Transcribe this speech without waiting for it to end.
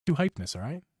Do hypeness, all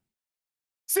right?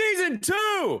 Season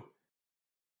 2!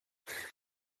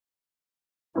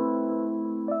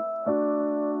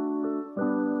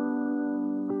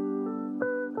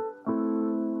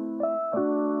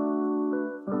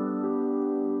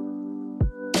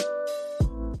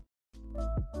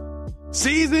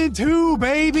 Season 2,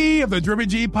 baby, of the Drip and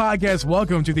G podcast.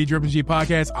 Welcome to the Drip and G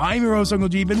podcast. I'm your host, Uncle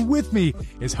G, and with me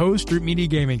is host Drip Media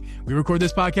Gaming. We record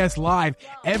this podcast live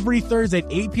every Thursday at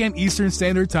 8 p.m. Eastern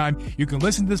Standard Time. You can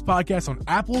listen to this podcast on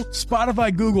Apple,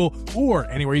 Spotify, Google, or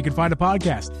anywhere you can find a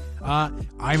podcast.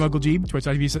 I'm Uncle G,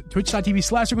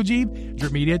 twitch.tv/Uncle G,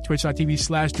 Drip Media,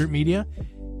 twitch.tv/Drip Media.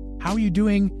 How are you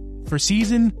doing for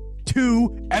Season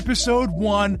 2, Episode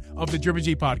 1 of the Drip and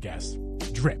G podcast?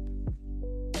 Drip.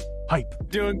 Hype.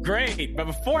 Doing great. But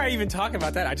before I even talk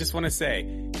about that, I just want to say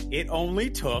it only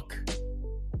took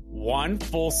one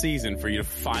full season for you to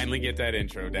finally get that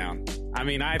intro down. I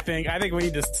mean, I think we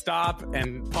need to stop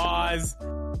and pause.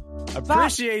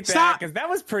 Appreciate that, because that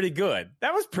was pretty good.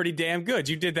 That was pretty damn good.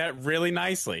 You did that really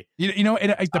nicely. You know,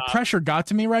 the pressure got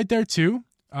to me right there too.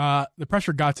 The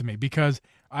pressure got to me because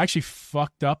I actually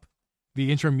fucked up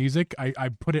the intro music.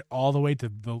 I put it all the way to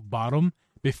the bottom.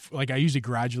 Like I usually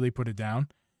gradually put it down.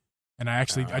 And I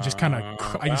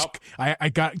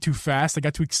got too fast. I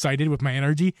got too excited with my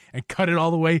energy and cut it all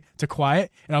the way to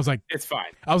quiet. And I was like, it's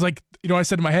fine. I was like, you know what I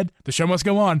said in my head? The show must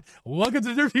go on. Welcome to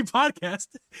the Dirty Podcast.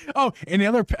 Oh, and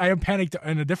I panicked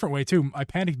in a different way too. I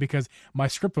panicked because my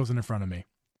script wasn't in front of me.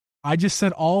 I just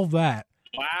said all that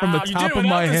from the top of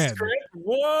my head. Script?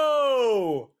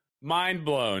 Whoa. Mind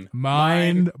blown.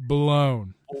 Mind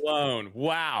blown.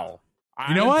 Wow.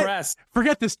 You know what?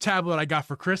 Forget this tablet I got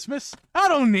for Christmas. I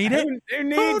don't need it.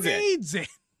 Who needs it?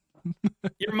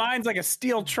 Your mind's like a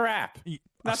steel trap.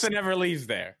 Nothing ever leaves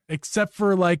there. Except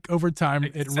for like over time,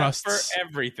 it rusts. For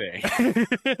everything.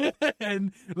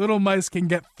 And little mice can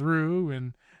get through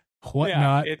and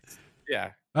whatnot.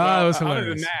 Yeah. Well, it was hilarious. Other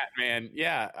than that, man,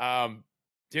 yeah.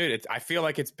 Dude, I feel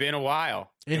like it's been a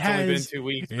while. It's only been 2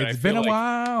 weeks. It's been a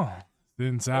while.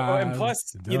 And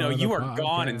plus, you were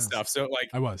gone and stuff. So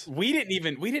like I was. We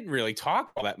didn't really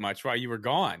talk all that much while you were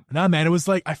gone. No, man, it was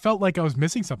like I felt like I was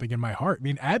missing something in my heart. I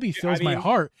mean, Abby fills my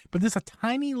heart, but there's a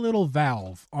tiny little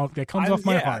valve that comes off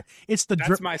my heart. It's the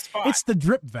drip. My spot. It's the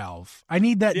drip valve. I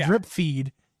need that drip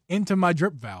feed into my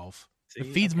drip valve. It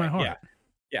feeds my heart.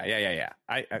 Yeah.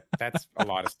 I that's a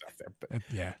lot of stuff there. But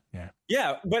yeah.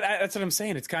 But that's what I'm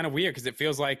saying. It's kind of weird because it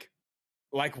feels like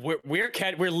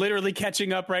we're literally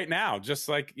catching up right now, just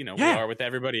like we are with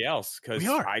everybody else. Because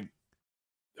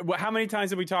how many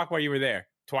times did we talk while you were there?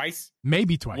 Twice,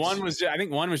 maybe twice. I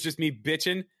think one was just me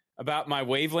bitching about my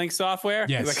wavelength software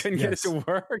because I couldn't get it to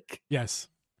work. Yes,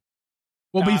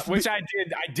 well, which I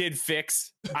did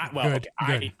fix. I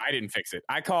didn't fix it.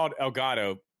 I called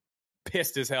Elgato,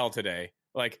 pissed as hell today.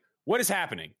 Like, what is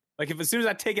happening? Like, if as soon as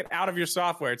I take it out of your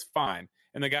software, it's fine.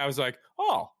 And the guy was like,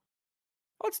 oh.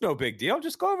 Well, it's no big deal.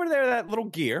 Just go over there to that little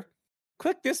gear,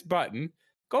 click this button,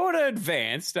 go to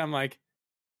advanced. I'm like,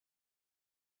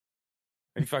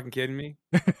 are you fucking kidding me?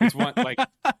 It's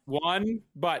one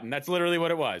button. That's literally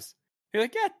what it was. He's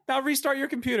like, yeah, now restart your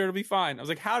computer. It'll be fine. I was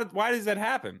like, why does that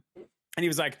happen? And he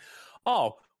was like,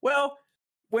 oh, well,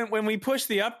 when we push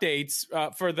the updates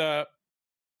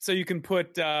so you can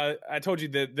put, I told you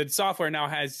the software now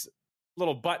has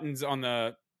little buttons on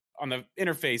the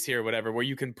interface here or whatever, where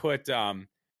you can put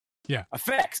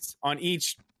effects on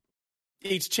each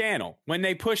channel. When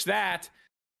they push that,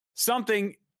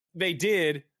 something they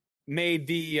did made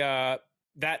the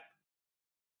that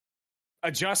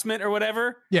adjustment or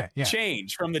whatever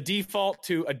change from the default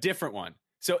to a different one.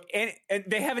 So and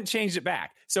they haven't changed it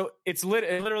back. So it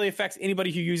literally affects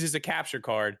anybody who uses a capture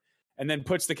card and then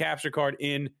puts the capture card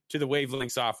into the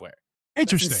Wavelength software.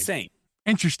 Interesting. That's insane.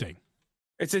 Interesting.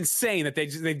 It's insane that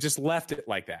they've just left it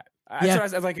like that. So I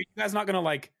was like, you guys not gonna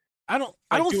I don't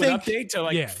do think an update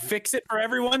to fix it for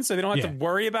everyone so they don't have to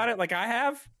worry about it like I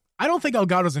have. I don't think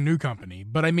Elgato's a new company,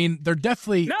 but I mean they're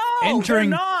definitely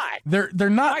entering. They're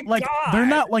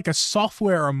not like a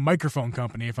software or microphone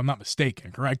company, if I'm not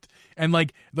mistaken, correct? And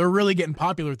like they're really getting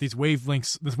popular with these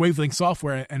this Wavelength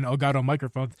software and Elgato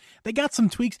microphones. They got some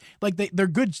tweaks, like they're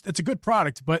good. It's a good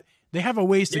product, but they have a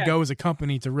ways to go as a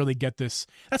company to really get this.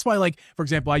 That's why, like, for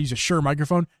example, I use a Shure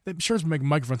microphone. Shure's been making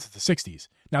microphones since the 60s.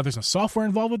 Now there's no software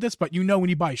involved with this, but when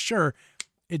you buy Shure,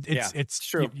 it's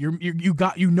true.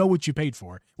 You know what you paid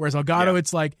for. Whereas Elgato,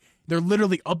 it's like they're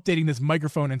literally updating this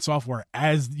microphone and software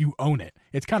as you own it.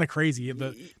 It's kind of crazy.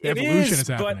 The evolution is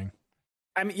happening.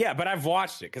 But I've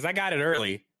watched it because I got it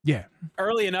early. Yeah,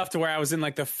 early enough to where I was in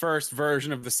like the first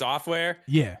version of the software.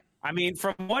 Yeah, I mean,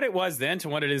 from what it was then to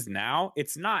what it is now,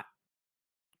 it's not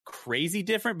crazy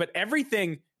different, but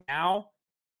everything now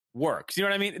works. You know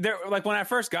what I mean? There, like when I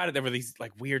first got it, there were these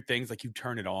like weird things, like you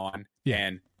turn it on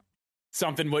and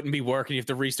something wouldn't be working. You have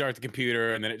to restart the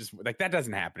computer, and then it just like that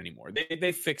doesn't happen anymore.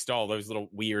 They fixed all those little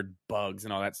weird bugs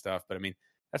and all that stuff. But I mean,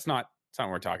 that's not what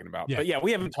we're talking about. Yeah. But yeah,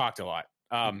 we haven't talked a lot.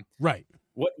 Right.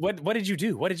 What did you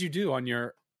do? What did you do on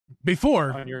your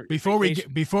before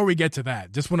vacation? we get to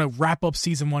that? Just want to wrap up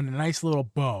season 1 in a nice little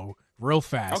bow. Real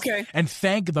fast. Okay. And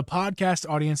thank the podcast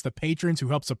audience, the patrons who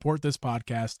help support this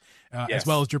podcast, as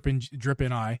well as Drip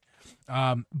and I.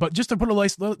 But just to put a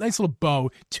nice little bow,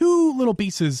 2 little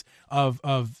pieces of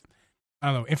I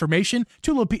don't know, information,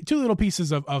 2 little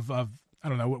pieces of I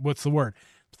don't know, what's the word?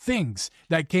 Things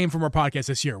that came from our podcast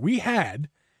this year. We had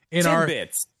in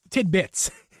tidbits.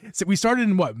 So we started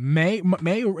in what, May, or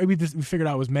maybe we figured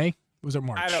out it was May. Was it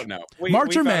March? I don't know.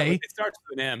 March or May. It starts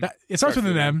with an M. It starts with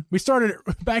an M. We started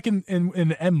back in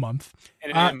the M month.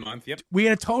 In an M month, yep. We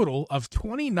had a total of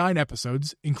 29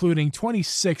 episodes, including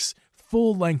 26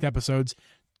 full-length episodes.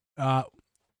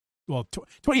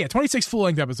 26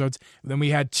 full-length episodes. Then we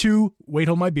had 2 Wait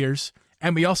Hold My Beers.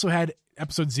 And we also had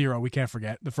episode 0, we can't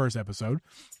forget, the first episode.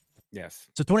 Yes.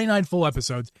 So 29 full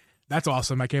episodes. That's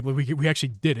awesome. I can't believe we actually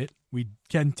did it. We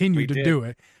continue to do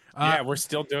it. Yeah, we're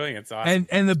still doing it. It's awesome.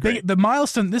 And the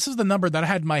milestone, this is the number that I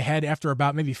had in my head after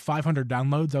about maybe 500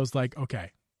 downloads. I was like,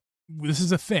 okay, this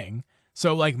is a thing.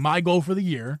 So like my goal for the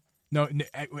year,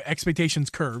 expectations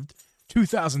curved,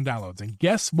 2,000 downloads. And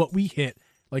guess what we hit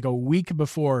like a week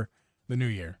before the new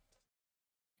year?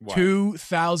 What?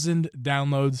 2,000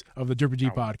 downloads of the Drip G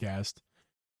podcast.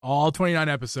 All 29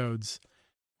 episodes.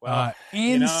 Well,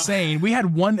 insane. We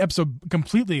had one episode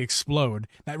completely explode.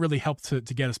 That really helped to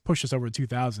get us, push us over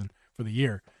 2,000 for the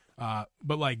year.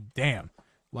 But like, damn,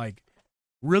 like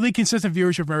really consistent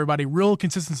viewership from everybody, real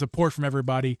consistent support from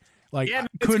everybody. Like,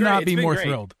 could not be more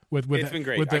thrilled with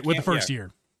the first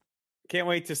year. Can't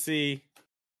wait to see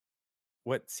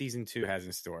what season 2 has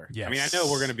in store. Yes. I mean, I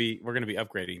know we're gonna be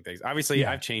upgrading things. Obviously,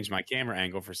 I've changed my camera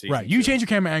angle for season 2. You changed your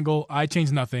camera angle. I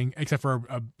changed nothing except for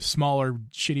a smaller,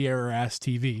 shittier ass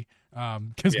TV.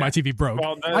 Because my TV broke.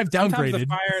 Well, I've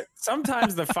downgraded.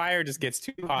 Sometimes the fire just gets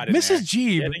too hot. In Mrs.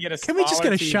 Jeeb, can we just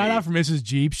get a TV. shout out for Mrs.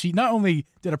 Jeeb? She not only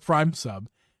did a Prime sub,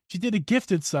 she did a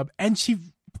gifted sub, and she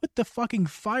put the fucking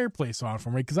fireplace on for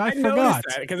me because I forgot.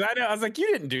 Because I was like,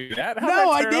 you didn't do that.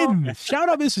 No, I didn't. Shout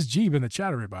out Mrs. Jeeb in the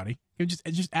chat, everybody. You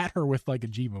just at her with like a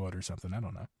G mode or something. I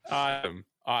don't know.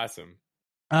 Awesome.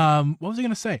 What was I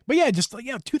gonna say? But yeah, just like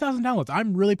 2,000 downloads.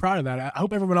 I'm really proud of that. I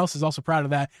hope everyone else is also proud of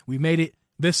that. We made it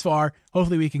this far.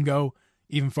 Hopefully we can go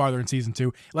even farther in season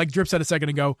 2. Like Drip said a second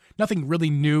ago, nothing really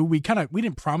new. We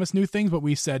didn't promise new things, but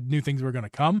we said new things were going to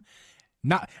come.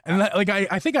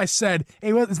 I think I said,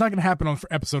 hey, well, it's not going to happen on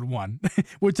episode 1,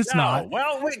 which it's not.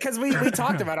 Well, because we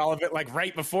talked about all of it like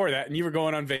right before that, and you were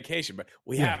going on vacation, but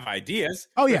we have ideas.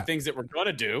 Oh yeah, things that we're going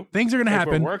to do. Things are going to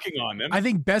happen. We're working on them. I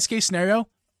think best case scenario,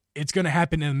 it's going to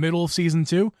happen in the middle of season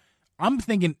 2. I'm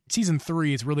thinking season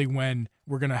 3 is really when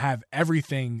we're going to have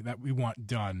everything that we want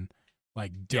done.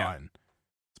 Yeah.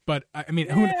 But I mean,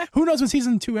 who knows when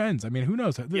season 2 ends? I mean, who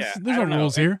knows? There's no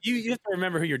rules here. You have to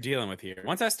remember who you're dealing with here.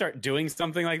 Once I start doing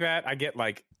something like that, I get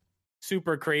like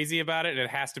super crazy about it. And it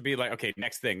has to be like, okay,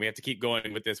 next thing. We have to keep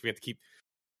going with this. We have to keep.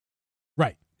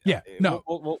 Right. Yeah. No.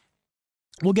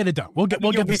 We'll get it done. We'll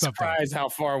get this stuff done. Surprised how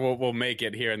far we'll make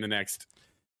it here in the next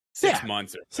 6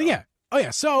 months or so. So yeah. Oh yeah.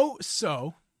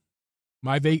 So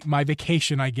my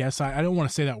vacation, I guess. I don't want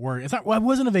to say that word. It's not. Well, it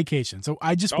wasn't a vacation. So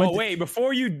I just. Wait!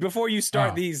 Before you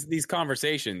start these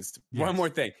conversations, one more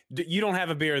thing. You don't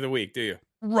have a beer of the week, do you?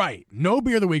 Right. No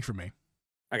beer of the week for me.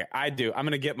 Okay, I do. I'm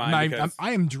gonna get mine.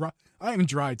 I am dry. I am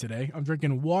dry today. I'm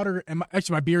drinking water, and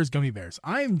my beer is gummy bears.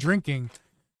 I am drinking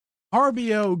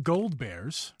RBO Gold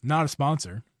Bears. Not a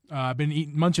sponsor. I've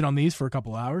been munching on these for a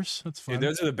couple hours. That's fun. Dude,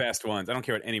 those are the best ones. I don't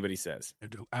care what anybody says.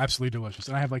 They're absolutely delicious,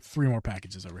 and I have like 3 more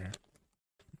packages over here.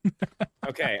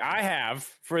 Okay, I have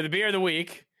for the beer of the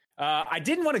week. I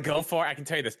didn't want to go far. I can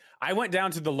tell you this. I went down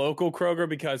to the local Kroger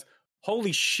because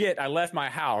holy shit, I left my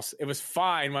house. It was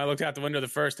fine when I looked out the window the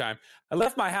first time. I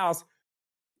left my house.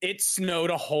 It snowed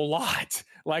a whole lot,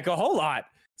 like a whole lot.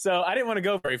 So I didn't want to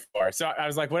go very far. So I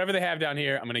was like, whatever they have down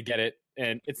here, I'm going to get it.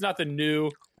 And it's not the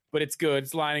new, but it's good.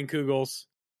 It's Leinenkugels.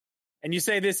 And you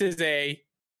say this is a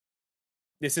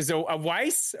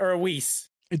Weiss or a Weiss?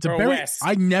 It's a Barry.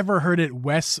 I never heard it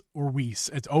Wes or Weiss.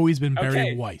 It's always been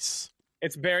Barry Weiss.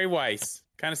 It's Barry Weiss.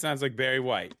 Kind of sounds like Barry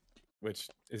White, which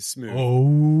is smooth.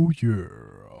 Oh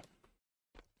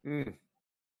yeah.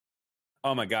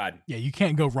 Oh my god. Yeah, you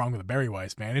can't go wrong with a Barry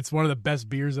Weiss, man. It's one of the best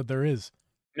beers that there is.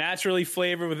 Naturally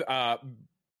flavored with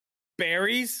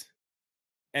berries,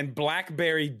 and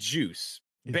blackberry juice.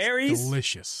 It's Berries,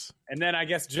 delicious. and then I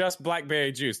guess just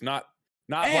blackberry juice, not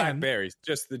blackberries,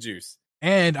 just the juice.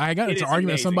 And I got into an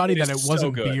argument with somebody that it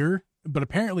wasn't so beer, but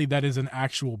apparently that is an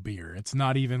actual beer. It's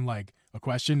not even like a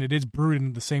question. It is brewed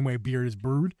in the same way beer is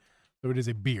brewed, so it is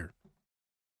a beer.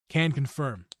 Can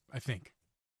confirm, I think.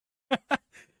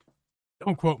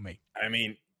 Don't quote me. I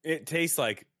mean, it tastes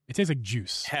like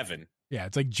juice. Heaven. Yeah,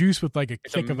 it's like juice with like a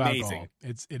kick amazing. of alcohol.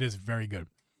 It is very good.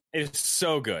 It is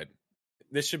so good.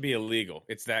 This should be illegal.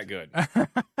 It's that good.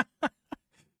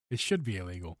 It should be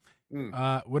illegal.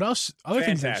 Mm. What else? Other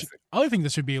things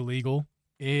that should be illegal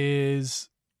is,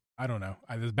 I don't know.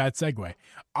 There's a bad segue.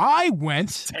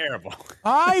 Terrible.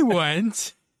 I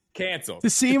went canceled to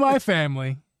see my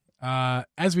family.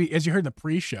 As you heard in the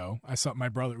pre-show, I saw my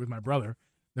brother.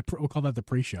 We'll call that the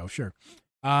pre-show. Sure.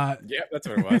 Yeah, that's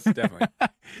what it was. Definitely.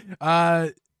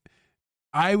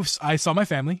 I saw my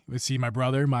family. We see my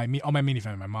brother, all my immediate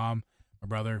family, my mom, my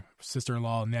brother,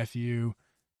 sister-in-law, nephew,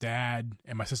 dad,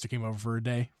 and my sister came over for a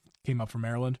day. Came up from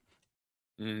Maryland.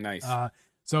 Nice.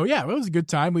 So yeah, it was a good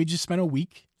time. We just spent a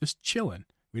week just chilling.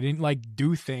 We didn't like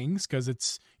do things because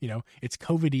it's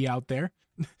COVID-y out there.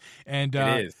 And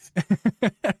it is.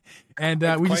 And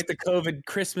it's we quite the COVID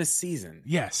Christmas season.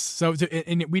 Yes. So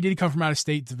and we did come from out of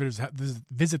state to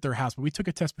visit their house, but we took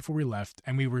a test before we left,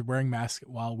 and we were wearing masks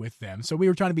while with them. So we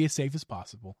were trying to be as safe as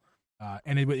possible,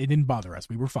 and it didn't bother us.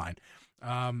 We were fine.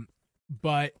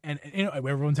 But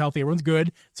everyone's healthy, everyone's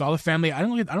good. So all the family, I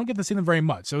don't get to see them very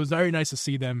much. So it was very nice to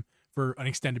see them for an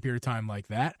extended period of time like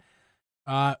that.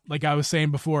 Like I was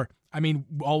saying before, I mean,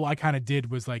 all I kind of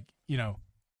did was like,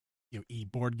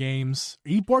 eat board games.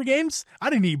 Eat board games? I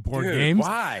didn't eat board games.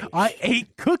 Why? I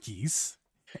ate cookies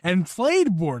and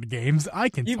played board games. I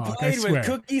can you talk, played I swear. with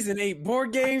cookies and ate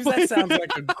board games? That sounds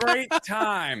like a great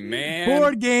time, man.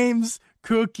 Board games,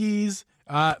 cookies.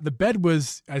 The bed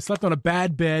I slept on a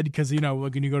bad bed because,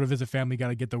 when you go to visit family, you got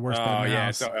to get the worst bed in the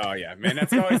house. Man,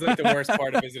 that's always like the worst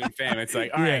part of visiting family. It's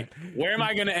like, all right, where am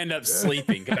I going to end up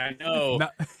sleeping? Because I know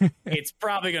it's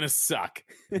probably going to suck.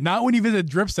 Not when you visit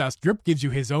Drip's house. Drip gives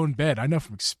you his own bed. I know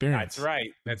from experience. That's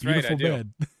right. Beautiful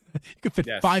bed. You could fit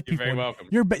 5 people. You're very welcome.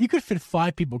 Your bed. You could fit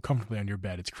 5 people comfortably on your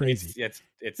bed. It's crazy.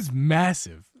 It's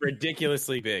massive.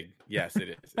 Ridiculously big. Yes, it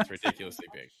is. It's ridiculously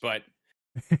big. But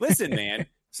listen, man.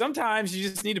 Sometimes you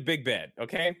just need a big bed,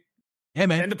 okay? Yeah,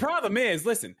 man. And the problem is,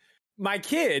 listen, my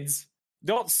kids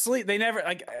don't sleep. They never,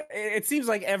 it seems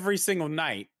like every single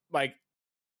night,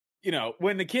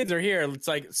 when the kids are here, it's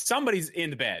like somebody's in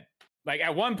the bed. Like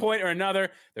at one point or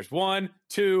another, there's 1,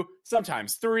 2,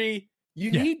 sometimes 3.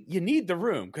 You need the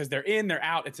room because they're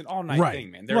out. It's an all night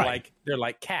thing, man. They're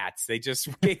like cats. They just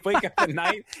wake up at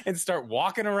night and start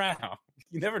walking around.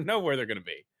 You never know where they're going to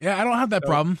be. Yeah, I don't have that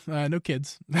problem. No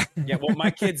kids. Yeah, well,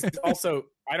 my kids also,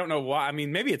 I don't know why. I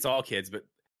mean, maybe it's all kids, but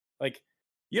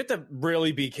you have to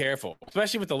really be careful,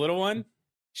 especially with the little one.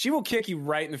 She will kick you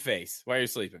right in the face while you're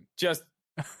sleeping. Just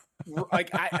like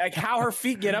how her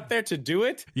feet get up there to do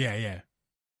it. Yeah.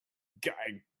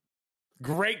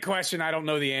 Great question. I don't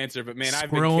know the answer, but man,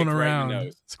 I've been scrolling kicked around, right in the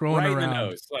nose. scrolling right around. in the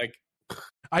nose.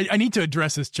 I need to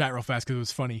address this chat real fast because it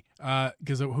was funny.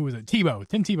 Because who was it? Tim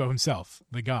Tebow himself,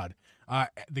 the god,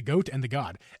 the goat and the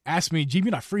god, asked me, "Jeeb,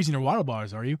 you're not freezing your water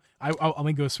bottles, are you?" Let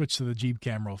me go switch to the Jeeb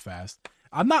cam real fast.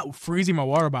 I'm not freezing my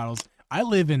water bottles. I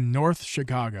live in North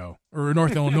Chicago or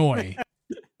North Illinois,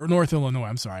 or North Illinois.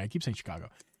 I'm sorry, I keep saying Chicago.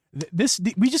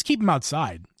 We just keep them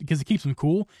outside because it keeps them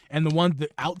cool. And the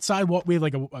outside, we have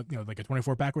like a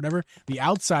 24 pack, or whatever. The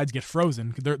outsides get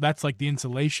frozen. That's like the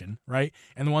insulation, right?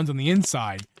 And the ones on the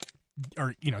inside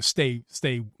are, stay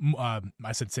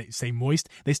moist.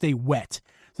 They stay wet.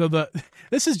 So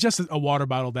this is just a water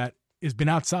bottle that has been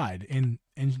outside in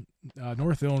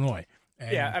North Illinois.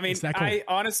 And yeah, I mean, I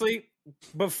honestly,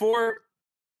 before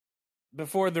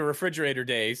the refrigerator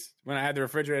days, when I had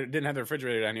didn't have the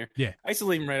refrigerator down here. Yeah, I used to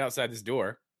leave them right outside this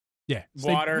door. Yeah,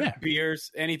 water,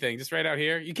 beers, anything, just right out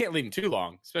here. You can't leave them too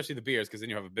long, especially the beers, because then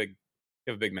you have a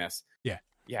big mess. Yeah,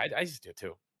 I used to do it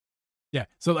too. Yeah,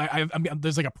 so I mean,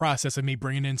 there's like a process of me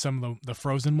bringing in some of the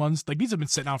frozen ones. Like these have been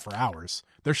sitting out for hours.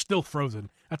 They're still frozen.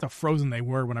 That's how frozen they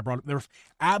were when I brought them. They were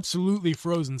absolutely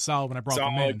frozen solid when I brought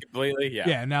them in. Completely, yeah.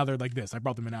 Yeah, and now they're like this. I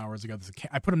brought them in hours ago.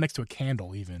 I put them next to a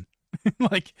candle even.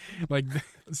 like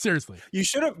seriously. You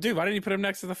should have, dude. Why didn't you put them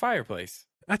next to the fireplace?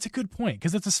 That's a good point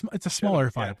because it's a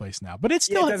smaller fireplace now, but it's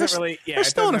still it doesn't really. Yeah, there's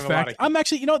still an effect. I'm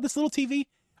actually, this little TV.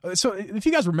 So if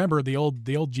you guys remember the old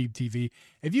Jeep TV,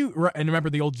 if you remember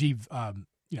the old Jeep,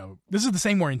 this is the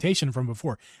same orientation from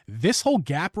before. This whole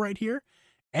gap right here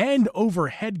and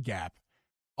overhead gap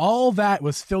All that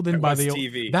was filled in by the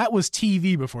TV. That was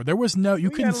TV before. There was no, you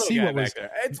couldn't see what was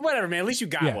there. It's whatever, man. At least you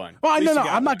got one. Well, no,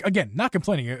 I'm not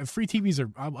complaining. Free TVs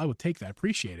are, I would take that.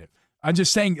 Appreciate it. I'm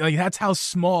just saying, like, that's how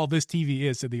small this TV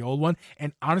is to the old one.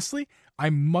 And honestly,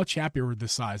 I'm much happier with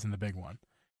this size than the big one.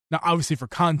 Now, obviously for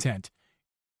content,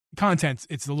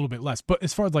 it's a little bit less, but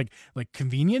as far as like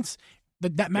convenience,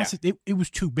 that massive, it was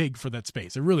too big for that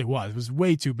space. It really was. It was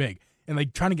way too big. And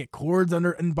like trying to get cords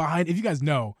under and behind, if you guys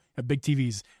know, at big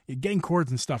TVs, getting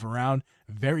cords and stuff around,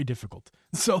 very difficult.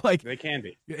 So like they can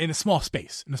be in a small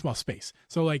space.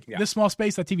 So like this small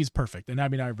space, that TV is perfect. And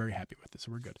Abby and I are very happy with it.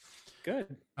 So we're good. Good.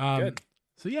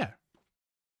 So yeah,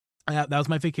 that was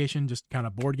my vacation. Just kind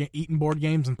of eating board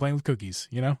games and playing with cookies,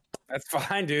 you know? That's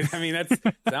fine, dude. I mean,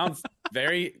 that sounds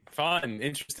very fun,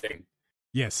 interesting.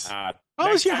 Yes.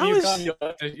 You'll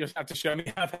have to show me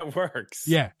how that works.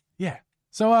 Yeah.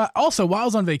 So also, while I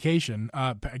was on vacation,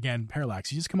 again,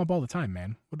 Parallax, you just come up all the time,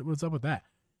 man. What's up with that?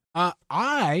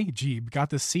 I, Jeeb, got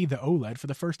to see the OLED for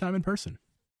the first time in person.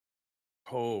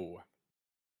 Oh,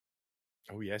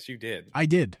 yes, you did. I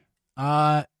did.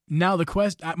 Now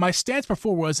my stance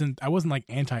before I wasn't like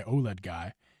anti-OLED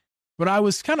guy, but I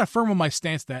was kind of firm on my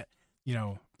stance that, you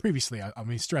know, previously, I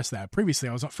mean, stress that previously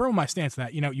I was firm on my stance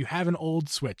that, you know, you have an old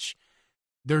Switch.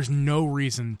 There's no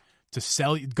reason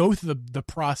to go through the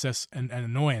process and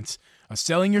annoyance of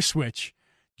selling your Switch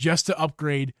just to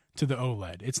upgrade to the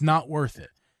OLED. It's not worth it.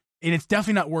 And it's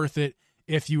definitely not worth it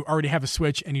if you already have a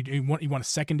Switch and you want a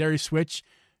secondary Switch.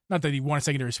 Not that you want a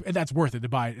secondary Switch. That's worth it to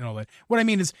buy an OLED. What I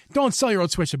mean is, don't sell your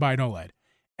old Switch to buy an OLED.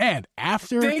 And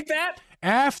after hanging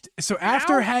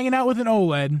out with an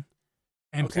OLED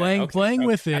and playing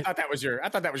with it, I thought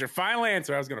that was your final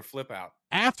answer. I was going to flip out.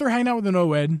 After hanging out with an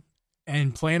OLED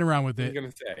and playing around with it,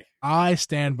 I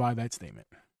stand by that statement.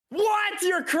 What?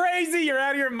 You're crazy. You're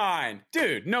out of your mind.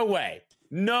 Dude, no way.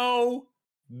 No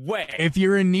way. If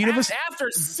you're in need of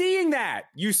after seeing that,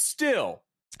 you saw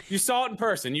it in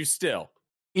person,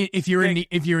 if you're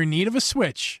in need of a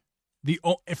Switch,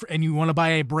 and you want to buy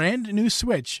a brand new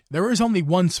Switch, there is only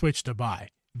one Switch to buy.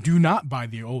 Do not buy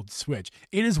the old Switch.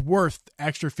 It is worth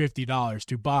extra $50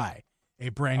 to buy a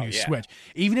brand new Switch.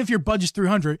 Even if your budget's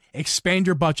 $300, expand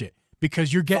your budget.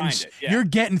 Because you're getting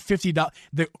 $50.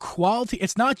 The quality,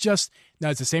 it's not just,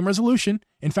 now it's the same resolution.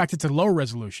 In fact, it's a lower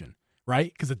resolution,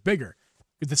 right? Because it's bigger.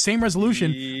 It's the same resolution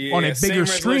on a bigger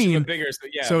screen.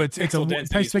 So it's pixel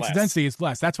density is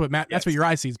less. That's what that's what your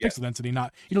eye sees. Pixel density,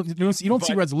 not you don't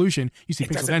see resolution. You see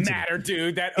pixel density. It doesn't matter,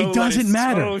 dude. It doesn't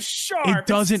matter. So sharp. It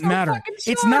doesn't matter.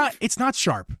 It's not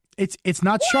sharp. It's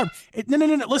not sharp. No.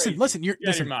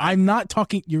 Listen. I'm not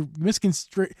talking. You're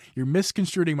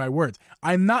misconstruing my words.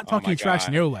 I'm not talking trash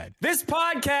in OLED. This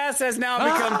podcast has now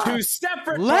become two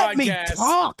separate podcasts. Let me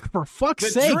talk, for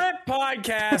fuck's sake. The Drip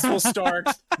podcast will start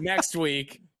next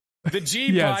week. The G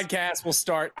podcast will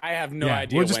start. I have no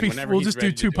idea. We'll just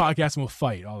do two podcasts and we'll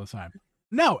fight all the time.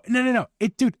 No.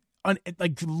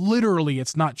 Like literally,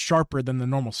 it's not sharper than the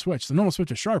normal Switch. The normal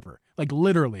Switch is sharper. Like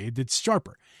literally, it's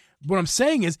sharper. What I'm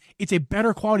saying is it's a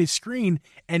better quality screen,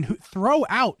 and throw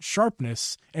out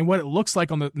sharpness and what it looks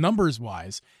like on the numbers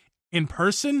wise. In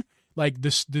person, like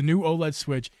the new OLED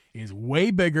Switch is way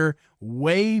bigger,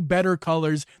 way better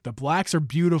colors. The blacks are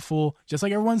beautiful, just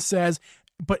like everyone says.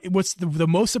 But what's the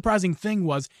most surprising thing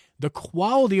was the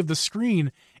quality of the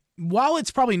screen. While it's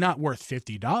probably not worth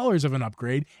 $50 of an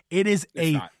upgrade, it is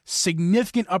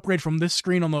significant upgrade from this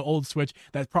screen on the old Switch.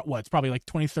 That's it's probably like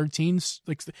 2013,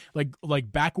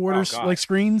 like back orders, like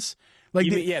screens.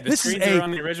 Like the screens are on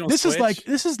the original Switch.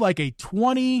 This is like a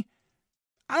 20.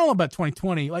 I don't know about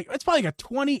 2020. Like it's probably like a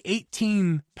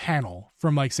 2018 panel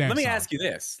from like Samsung. Let me ask you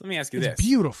this. It's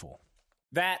beautiful.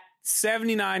 That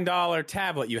 $79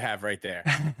 tablet you have right there.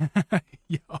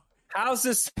 Yo. How's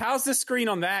the screen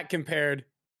on that compared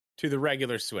to the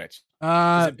regular Switch?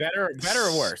 Is it better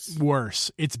or worse?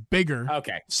 Worse. It's bigger.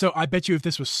 Okay. So I bet you if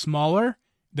this was smaller,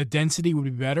 the density would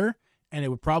be better, and it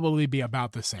would probably be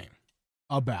about the same.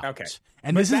 Okay.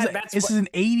 And this is an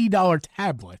 $80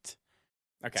 tablet.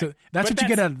 Okay. So that's what you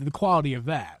get out of the quality of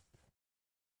that.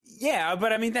 Yeah,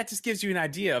 but I mean that just gives you an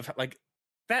idea of like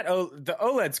the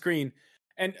OLED screen,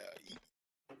 and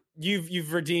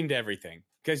you've redeemed everything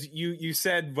because you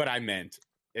said what I meant,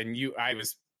 and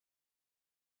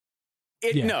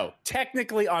no,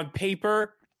 technically on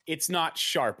paper, it's not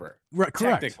sharper. Right,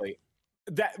 correct. Technically.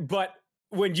 But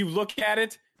when you look at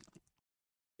it,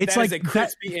 it's like a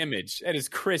crispy image. It is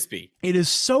crispy. It is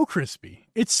so crispy.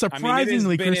 It's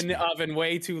surprisingly crispy. It's been in the oven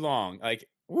way too long. Like,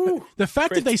 woo, the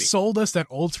fact that they sold us that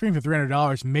old screen for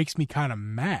 $300 makes me kind of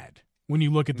mad when you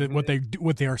look at what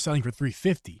they are selling for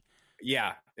 $350.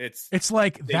 Yeah, It's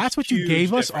like that's what you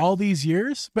gave us all these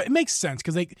years, but it makes sense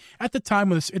because at the time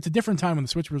when it's a different time when the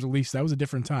Switch was released. That was a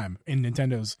different time in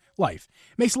Nintendo's life.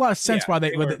 It makes a lot of sense why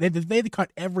they had to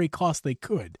cut every cost they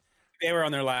could. They were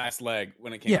on their last leg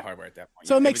when it came to hardware at that point.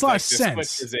 So it makes a lot of sense.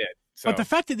 Switch is it. So. But the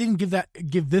fact they didn't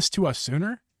give this to us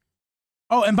sooner.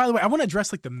 Oh, and by the way, I want to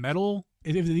address like the metal.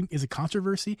 Is a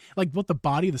controversy. Like what the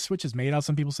body of the Switch is made out.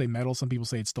 Some people say metal. Some people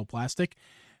say it's still plastic.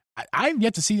 I've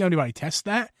yet to see anybody test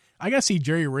that. I gotta see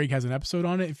Jerry Rig has an episode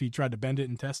on it if he tried to bend it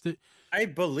and test it. I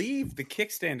believe the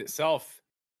kickstand itself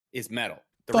is metal.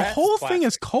 The whole thing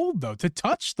is cold though. To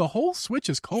touch, the whole Switch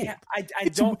is cold. Yeah, I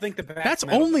don't think the back's that's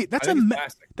metal. only that's a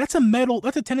metal.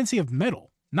 That's a tendency of metal,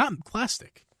 not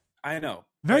plastic. I know.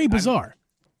 Very bizarre.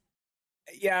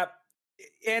 Yeah,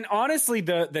 and honestly,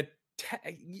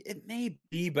 it may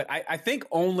be, but I think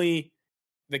only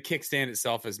the kickstand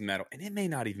itself is metal, and it may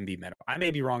not even be metal. I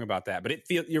may be wrong about that, but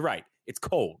you're right. It's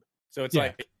cold, so it's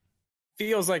like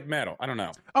feels like metal. I don't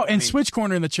know. Oh, and Switch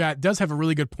Corner in the chat does have a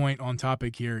really good point on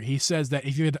topic here. He says that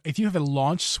if you have a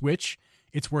launch Switch,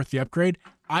 it's worth the upgrade.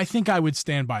 I think I would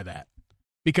stand by that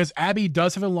because Abby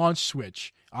does have a launch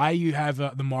Switch. You have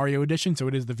the Mario edition, so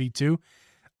it is the V2.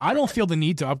 I don't feel the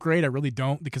need to upgrade. I really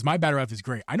don't because my battery life is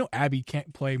great. I know Abby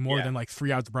can't play more than like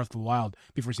 3 hours of Breath of the Wild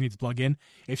before she needs to plug in.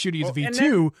 If she were to use a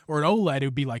V2 or an OLED, it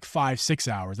would be like 5-6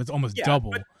 hours. That's almost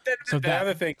double. But the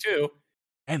other thing too,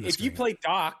 if you play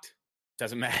docked,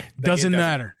 doesn't matter. It doesn't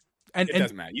matter.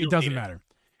 It doesn't matter.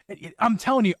 I'm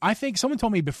telling you, I think someone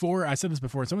told me before. I said this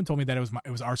before. Someone told me that it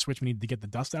was our Switch. We needed to get the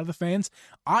dust out of the fans.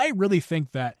 I really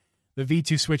think that the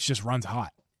V2 Switch just runs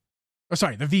hot. Or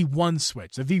sorry, the V1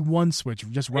 Switch. The V1 Switch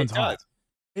just runs hot.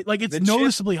 It's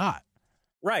noticeably hot.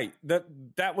 Right.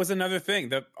 That was another thing.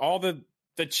 The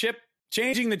chip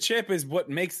changing the chip is what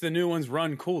makes the new ones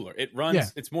run cooler. It runs. Yeah.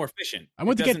 It's more efficient.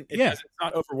 It's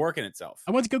not overworking itself.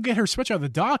 I went to go get her Switch out of the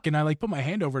dock, and I put my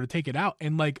hand over to take it out,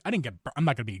 and I didn't get. I'm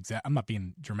not gonna be exact. I'm not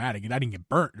being dramatic, and I didn't get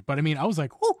burnt. But I mean, I was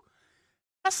like, whoo.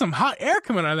 That's some hot air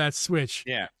coming out of that Switch.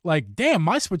 Yeah. Damn,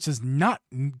 my Switch does not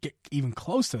get even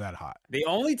close to that hot. The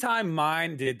only time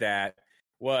mine did that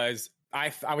was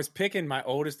I was picking my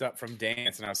oldest up from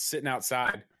dance, and I was sitting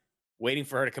outside waiting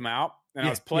for her to come out, and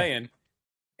I was playing,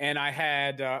 and I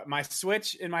had my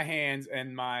Switch in my hands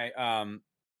and my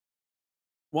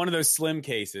one of those slim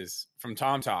cases from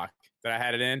Tom Talk that I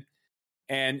had it in.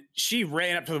 And she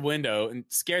ran up to the window and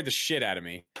scared the shit out of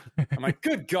me. I'm like,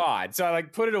 good God. So I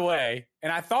put it away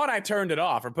and I thought I turned it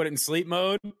off or put it in sleep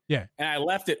mode. Yeah. And I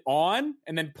left it on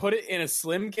and then put it in a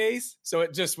slim case. So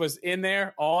it just was in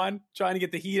there on trying to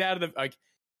get the heat out of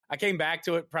I came back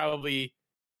to it probably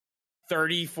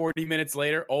 30, 40 minutes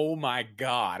later. Oh my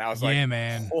God. I was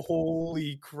man.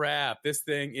 Holy crap. This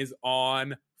thing is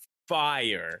on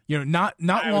fire. Not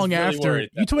long after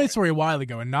you told me the story a while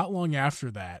ago and not long after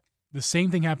that, the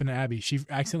same thing happened to Abby. She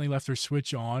accidentally left her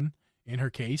Switch on in her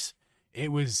case.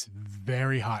 It was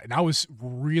very hot. And I was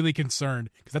really concerned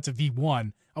because that's a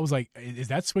V1. I was like, is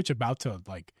that Switch about to,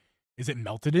 is it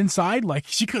melted inside?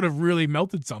 She could have really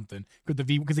melted something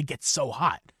because it gets so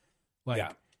hot.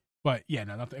 But yeah,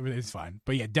 no, everything's fine.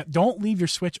 But yeah, don't leave your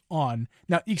Switch on.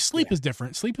 Now, sleep is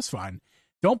different. Sleep is fine.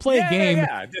 Don't play a game.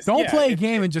 Don't play a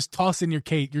game and just toss in your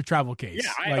travel case.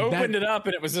 Yeah, I opened it up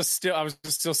and it was I was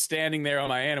just still standing there on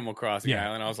my Animal Crossing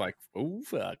island. I was like, "Oh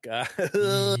fuck,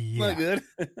 not good."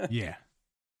 Yeah.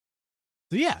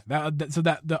 So yeah,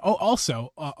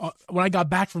 also when I got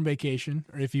back from vacation,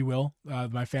 or if you will,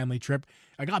 my family trip,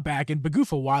 I got back and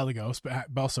Bagoof a while ago. But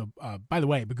also, by the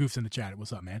way, Bagoof's in the chat.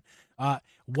 What's up, man?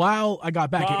 While I got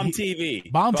back, Bomb TV.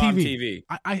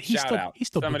 He's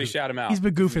still somebody Bagoof. Shout him out. He's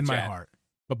Bagoof in my heart.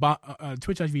 But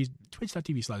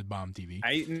twitch.tv/bomb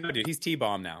TV. No, dude, he's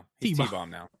T-Bomb now. He's T-Bomb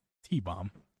now. T-Bomb.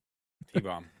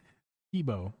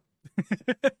 T-Bo.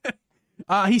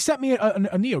 He sent me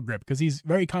a Neo grip because he's a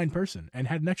very kind person and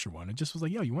had an extra one. And just was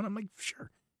like, yo, you want it? I'm like,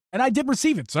 sure. And I did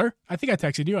receive it, sir. I think I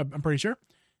texted you. I'm pretty sure.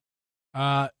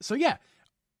 So yeah,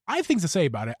 I have things to say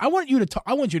about it. I want you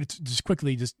to just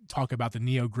quickly just talk about the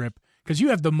Neo grip because you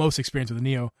have the most experience with the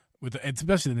Neo,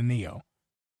 especially the Neo.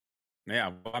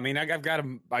 Yeah, well, I mean, I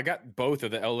got both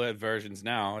of the OLED versions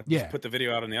now. I just put the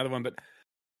video out on the other one, but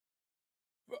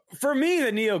for me,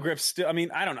 the Neo grip still. I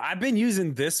mean, I don't know. I've been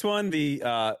using this one.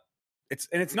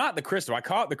 It's not the crystal. I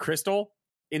call it the crystal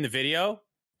in the video.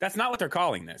 That's not what they're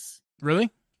calling this.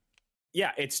 Really?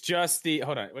 Yeah, it's just the.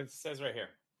 Hold on, what it says right here.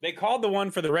 They called the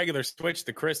one for the regular Switch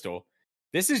the crystal.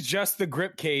 This is just the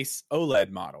grip case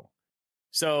OLED model.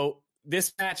 So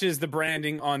this matches the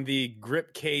branding on the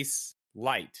grip case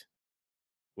Lite,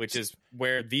 which is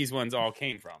where these ones all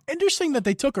came from. Interesting that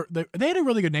they had a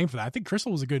really good name for that. I think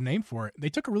Crystal was a good name for it. They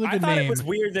took a really good name. I thought it was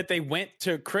weird that they went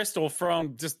to Crystal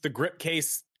from just the grip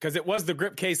case, because it was the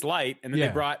grip case light, and then they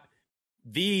brought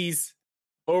these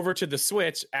over to the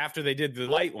Switch after they did the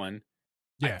light one.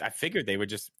 Yeah. I figured they would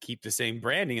just keep the same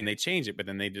branding and they change it, but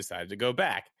then they decided to go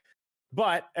back.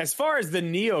 But as far as the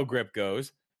Neo grip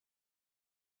goes,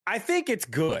 I think it's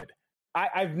good.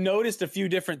 I've noticed a few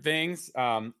different things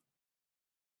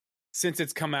since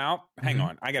it's come out. Hang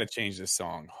on, I got to change this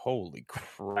song. Holy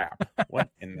crap! What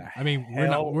in the? I mean, we're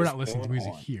not listening to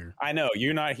music here. I know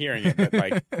you're not hearing it, but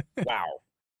like, wow.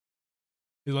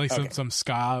 It's like some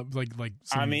ska, like.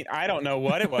 I mean, I don't know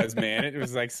what it was, man. It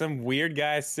was like some weird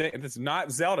guy singing. It's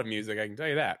not Zelda music. I can tell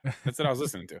you that. That's what I was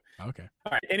listening to. Okay.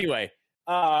 All right. Anyway,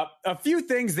 a few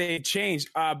things they changed.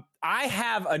 I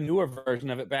have a newer version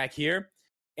of it back here,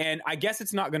 and I guess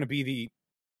it's not going to be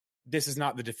this is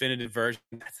not the definitive version.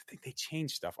 That's the thing. They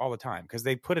change stuff all the time because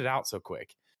they put it out so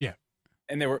quick. Yeah.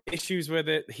 And there were issues with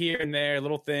it here and there,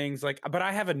 little things like. But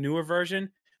I have a newer version.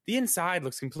 The inside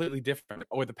looks completely different,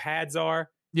 or the pads are.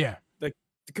 Yeah. Like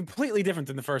completely different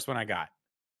than the first one I got.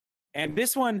 And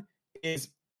this one is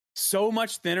so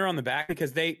much thinner on the back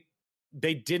because they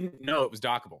didn't know it was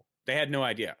dockable. They had no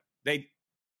idea. They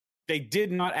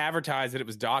did not advertise that it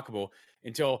was dockable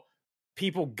until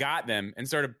people got them and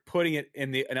started putting it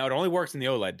in and it only works in the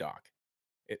OLED dock.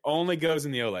 It only goes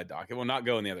in the OLED dock. It will not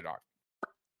go in the other dock.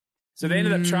 So they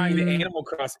ended up trying the Animal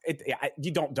Cross.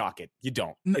 You don't dock it. You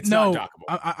don't. It's not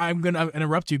dockable. I'm going to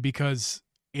interrupt you because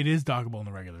it is dockable in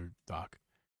the regular dock.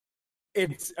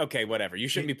 It's okay, whatever. You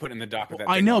shouldn't be putting in the dock with that.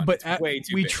 I know, on. but we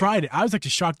big. tried it. I was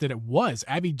actually shocked that it was.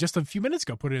 Abby just a few minutes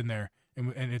ago put it in there,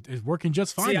 and it is working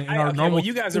just fine. See, well,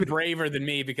 you guys are braver than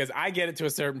me because I get it to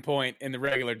a certain point in the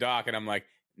regular dock, and I'm like,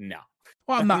 no.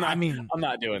 Well, I'm not. I'm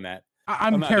not doing that.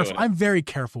 I'm careful. I'm very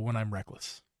careful when I'm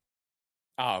reckless.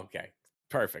 Oh, okay.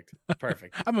 Perfect.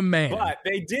 I'm a man. But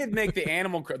they did make the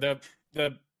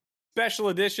the special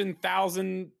edition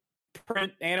 1000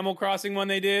 print Animal Crossing one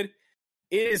they did.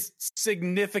 It is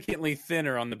significantly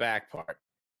thinner on the back part.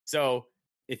 So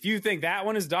if you think that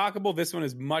one is dockable, this one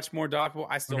is much more dockable.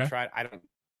 I still tried.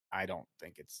 I don't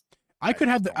think it's. I could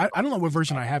have I don't know what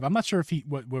version I have. I'm not sure if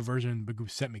what version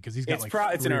Bagoo sent me because he's got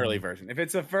it's an early version. If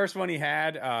it's the first one he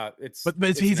had,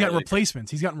 but he's got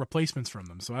replacements. He's gotten replacements from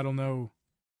them, so I don't know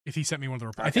if he sent me one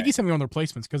of the. I think he sent me one of the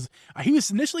replacements because he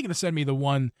was initially going to send me the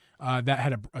one that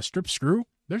had a strip screw.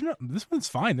 This one's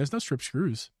fine. There's no strip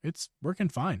screws. It's working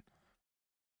fine.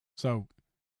 So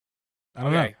I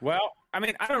don't know. Well, I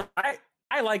mean,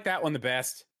 I like that one the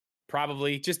best,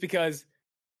 probably just because.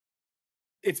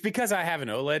 It's because I have an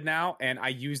OLED now and I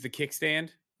use the kickstand,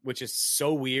 which is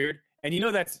so weird. And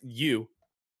that's you.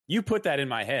 You put that in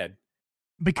my head.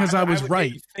 Because I was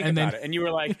right. And then and you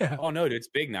were like, oh no, dude, it's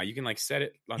big now. You can set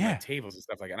it on tables and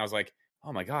stuff like that. And I was like,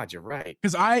 oh my God, you're right.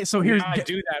 Because I do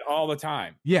that all the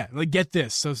time. Yeah, like get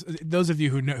this. So those of you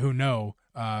who know,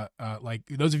 like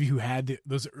those of you who had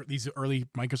these early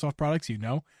Microsoft products,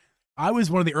 I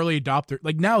was one of the early adopters.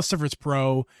 Like now, Surface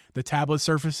Pro, the tablet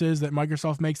surfaces that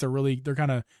Microsoft makes, they're kind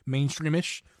of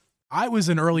mainstreamish. I was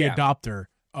an early adopter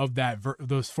of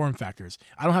those form factors.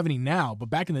 I don't have any now, but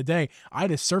back in the day, I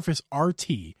had a Surface RT.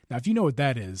 Now, if you know what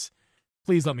that is,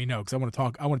 please let me know because I want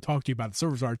to talk to you about the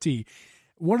Surface RT.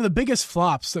 One of the biggest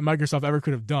flops that Microsoft ever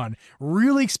could have done.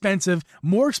 Really expensive,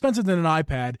 more expensive than an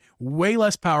iPad, way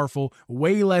less powerful,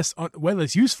 way less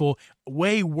useful,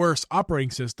 way worse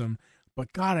operating system.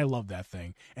 But God, I love that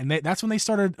thing, and that's when they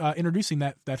started introducing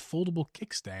that foldable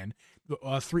kickstand,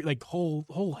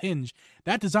 whole hinge.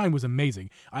 That design was amazing.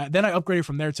 Then I upgraded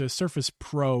from there to Surface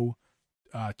Pro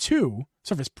 2,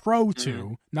 Surface Pro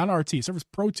 2, not RT, Surface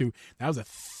Pro 2. That was a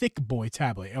thick boy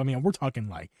tablet. I mean, we're talking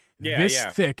like this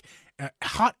thick,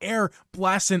 hot air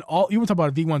blasting all. You want to talk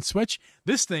about a V1 switch?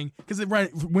 This thing, because it ran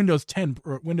Windows 10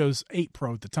 or Windows 8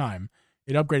 Pro at the time.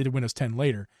 It upgraded to Windows 10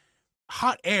 later.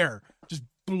 Hot air just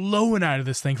blowing out of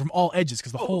this thing from all edges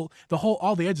because all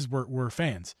the edges were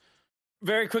fans.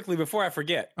 Very quickly before I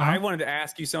forget, I wanted to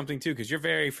ask you something too because you're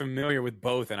very familiar with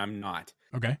both and I'm not.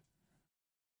 Okay.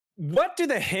 What do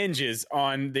the hinges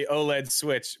on the OLED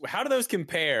Switch? How do those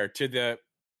compare to the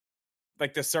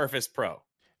Surface Pro?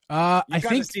 I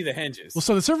think to see the hinges. Well,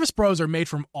 so the Surface Pros are made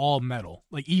from all metal,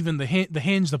 like even the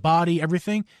hinge, the body,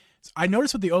 everything. I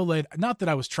noticed with the OLED, not that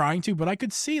I was trying to, but I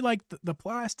could see like the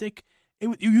plastic.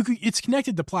 It's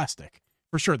connected to plastic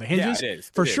for sure. The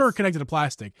hinges, for sure, connected to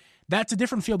plastic. That's a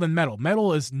different feel than metal.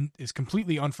 Metal is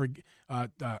completely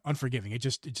unforgiving. It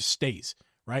just stays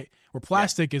right. Where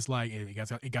plastic is like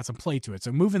it got some play to it.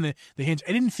 So moving the hinge,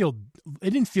 it didn't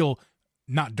feel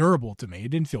not durable to me. It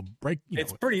didn't feel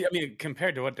It's pretty. I mean,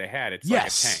 compared to what they had, it's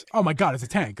yes. like a tank. Oh my god, it's a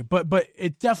tank. But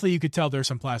it definitely, you could tell there's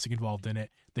some plastic involved in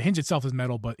it. The hinge itself is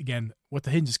metal, but again, what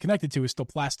the hinge is connected to is still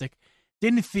plastic.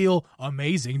 Didn't feel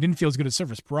amazing. Didn't feel as good as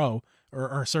Surface Pro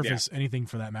or Surface anything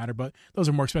for that matter. But those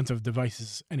are more expensive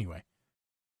devices anyway.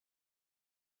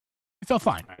 It felt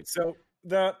fine. Right, so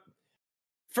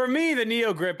for me, the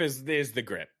Neo Grip is the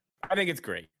grip. I think it's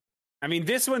great. I mean,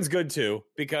 this one's good too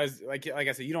because, like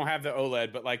I said, you don't have the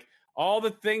OLED, but like all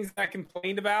the things I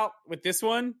complained about with this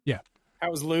one, how it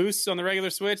was loose on the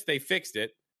regular Switch, they fixed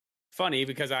it. Funny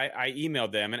because I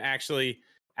emailed them, and actually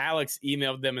Alex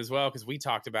emailed them as well because we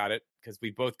talked about it because we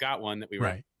both got one that we were.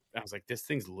 Right. I was like, this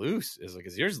thing's loose. Is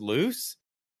yours loose?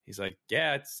 He's like,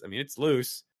 yeah, it's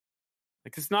loose.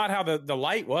 Like, it's not how the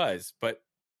light was, but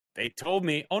they told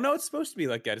me, oh no, it's supposed to be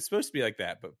like that. It's supposed to be like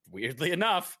that. But weirdly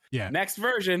enough, next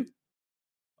version,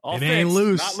 all fixed, ain't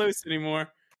loose, not loose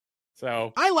anymore.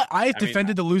 So I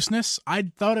defended the looseness. I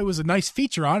thought it was a nice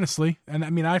feature, honestly. And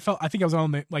I mean, I think I was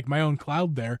on my own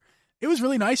cloud there. It was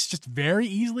really nice, just very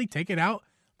easily take it out,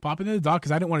 pop it in the dock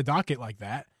because I didn't want to dock it like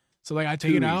that. So I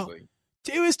take it out.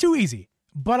 It was too easy.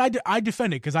 But I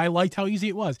defend it because I liked how easy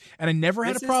it was. And I never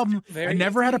had a problem. I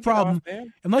never had a problem.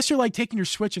 Unless you're like taking your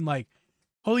Switch and like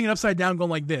holding it upside down, going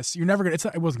like this. You're never going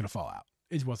to, it wasn't going to fall out.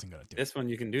 It wasn't going to do this it. One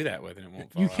you can do that with and it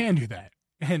won't fall out. You can do that.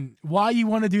 And why you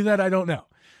want to do that, I don't know.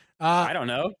 I don't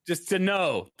know. Just to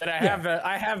know that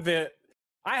I have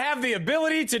the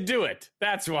ability to do it.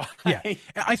 That's why. Yeah.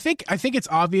 I think it's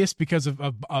obvious because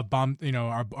of Bomb,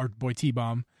 our boy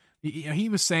T-Bomb. He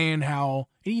was saying how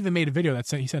he even made a video that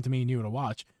he sent to me and you to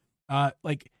watch,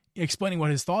 like explaining what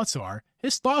his thoughts are.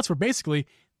 His thoughts were basically,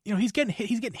 he's getting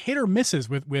hit or misses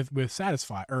with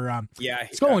Satysfye or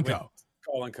Skull and Co.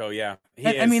 Skull and Co. Yeah,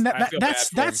 I mean that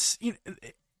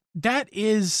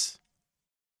is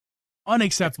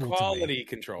unacceptable. It's quality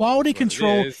control. Quality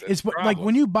control is what, like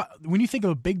when you think of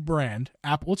a big brand,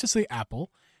 Apple. Let's just say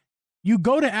Apple. You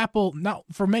go to Apple not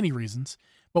for many reasons.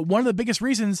 But one of the biggest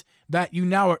reasons that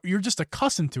you're just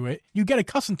accustomed to it, you get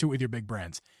accustomed to it with your big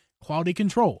brands. Quality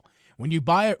control. When you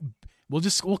buy it,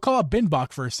 we'll call it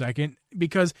Binbach for a second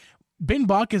because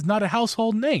Binbach is not a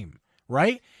household name,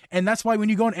 right? And that's why when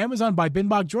you go on Amazon buy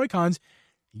Binbach Joy-Cons,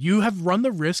 you have run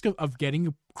the risk of getting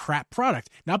a crap product.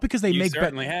 Not because they make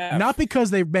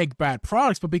bad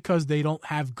products, but because they don't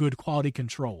have good quality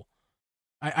control.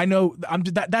 I know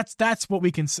that's what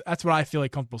we can. That's what I feel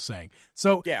like comfortable saying.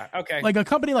 So yeah, okay. Like a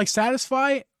company like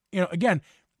Satysfye, again,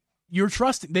 you're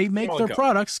trusting. They make their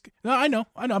products. No, I know.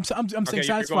 I'm saying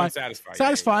Satysfye.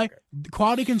 Satysfye,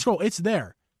 quality control. It's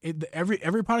there.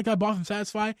 Every product I bought from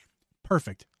Satysfye,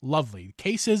 perfect, lovely.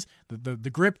 Cases, the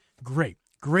grip, great,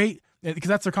 because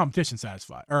that's their competition.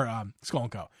 Satysfye or Skull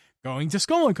and Co. Going to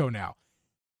Skull and Co. now.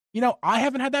 I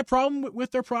haven't had that problem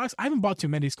with their products. I haven't bought too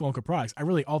many Skull & Co products.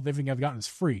 Everything I've gotten is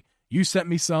free. You sent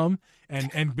me some,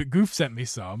 and Goof sent me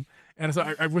some, and so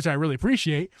which I really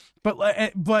appreciate. But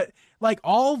like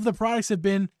all of the products have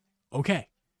been okay.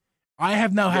 I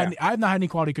have not had any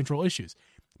quality control issues.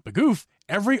 But Goof,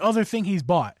 every other thing he's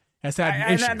bought has had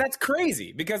an issue. That's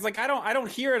crazy because like I don't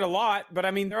hear it a lot, but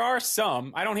I mean there are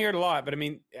some. I don't hear it a lot, but I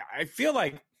mean I feel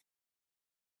like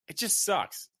it just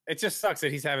sucks. It just sucks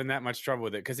that he's having that much trouble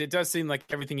with it because it does seem like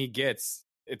everything he gets,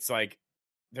 it's like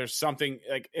there's something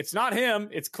like it's not him.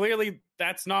 It's clearly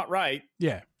that's not right.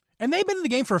 Yeah. And they've been in the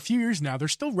game for a few years now. They're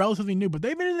still relatively new, but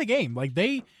they've been in the game. Like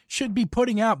they should be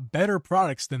putting out better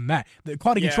products than that. The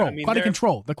quality control,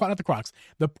 not the Crocs.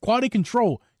 The quality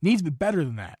control needs to be better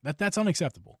than that. That's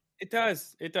unacceptable. It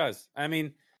does. I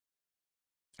mean,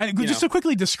 and just to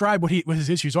quickly describe what his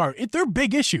issues are, they're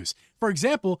big issues. For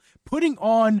example, putting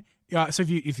on. So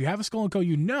if you have a Skull & Co,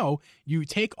 you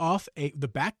take off the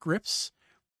back grips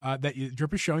that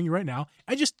Drip is showing you right now,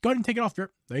 and just go ahead and take it off, Drip.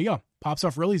 There you go. Pops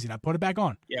off real easy. Now put it back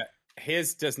on. Yeah,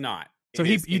 his does not. So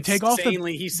you take off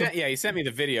he sent me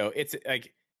the video. It's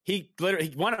like he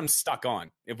literally one of them stuck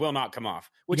on. It will not come off,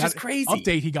 which is crazy.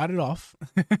 Update, he got it off.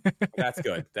 That's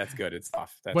good. It's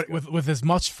off. But with as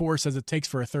much force as it takes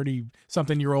for a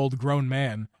 30-something-year-old grown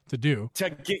man to do.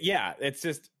 It's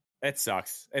just it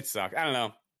sucks. I don't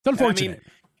know. It's unfortunate. I mean,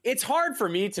 it's hard for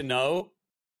me to know.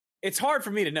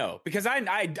 Because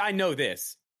I know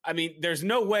this. I mean, there's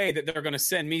no way that they're going to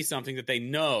send me something that they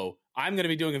know I'm going to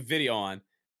be doing a video on.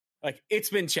 Like, it's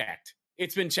been checked.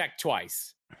 It's been checked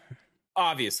twice.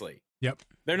 Obviously. Yep.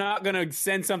 They're not going to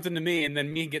send something to me and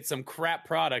then me get some crap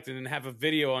product and then have a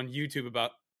video on YouTube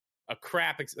about a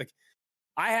crap. Like,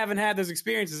 I haven't had those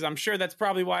experiences. I'm sure that's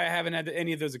probably why I haven't had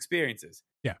any of those experiences.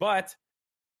 Yeah. But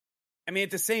I mean,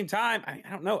 at the same time, I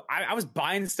don't know. I was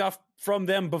buying stuff from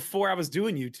them before I was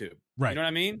doing YouTube. Right. You know what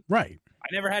I mean? Right.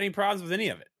 never had any problems with any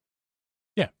of it.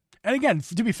 Yeah. And again,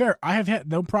 to be fair, I have had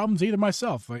no problems either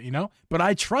myself, but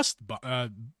I trust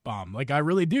Bomb. Like, I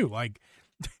really do. Like,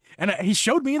 and he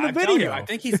showed me in the video. You, I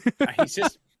think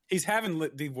he's having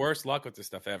the worst luck with this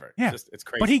stuff ever. Yeah. It's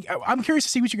crazy. But I'm curious to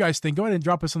see what you guys think. Go ahead and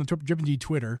drop us on the Drippin' G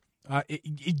Twitter.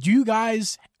 Do you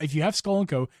guys, if you have Skull &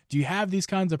 Co., do you have these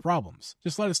kinds of problems?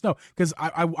 Just let us know, because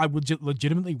I would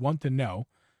legitimately want to know.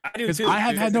 I do, because I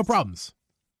have had no problems.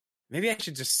 Maybe I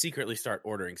should just secretly start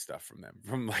ordering stuff from them,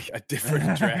 from like a different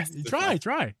address.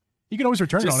 Try. You can always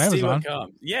return it on Amazon. See what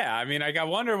comes. Yeah, I mean, like, I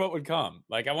wonder what would come.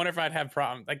 Like, I wonder if I'd have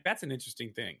problems. Like, that's an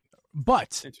interesting thing.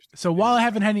 But, so while I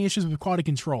haven't had any issues with quality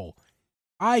control,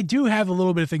 I do have a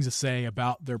little bit of things to say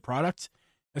about their product,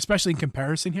 especially in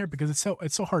comparison here, because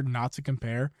it's so hard not to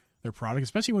compare their product,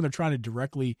 especially when they're trying to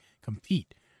directly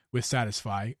compete with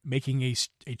Satysfye, making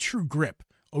a true grip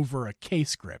over a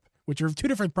case grip, which are two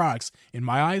different products in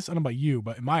my eyes. I don't know about you,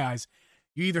 but in my eyes,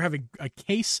 you either have a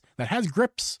case that has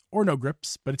grips or no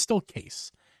grips, but it's still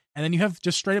case. And then you have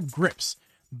just straight up grips,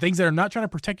 things that are not trying to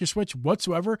protect your Switch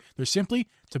whatsoever. They're simply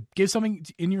to give something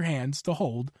in your hands to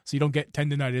hold so you don't get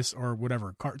tendonitis or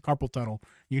whatever, carpal tunnel,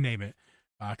 you name it.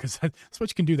 Because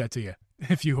Switch can do that to you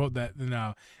if you hold that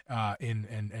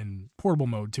in portable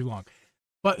mode too long.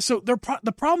 But so the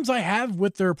problems I have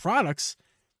with their products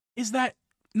is that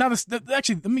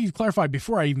actually, let me clarify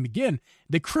before I even begin.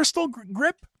 The crystal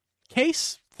grip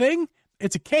case thing,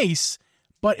 it's a case,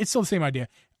 but it's still the same idea.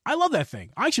 I love that thing.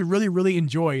 I actually really, really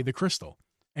enjoy the crystal,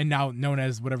 and now known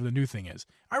as whatever the new thing is.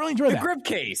 I really enjoy that. The grip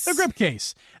case. The grip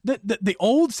case. The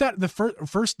old set, the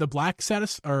first, the black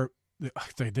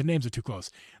the names are too close.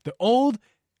 The old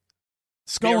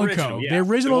Skull & Co. The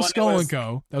original Skull &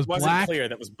 Co. That was black. Clear.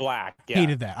 That was black. Yeah.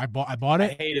 Hated that. I bought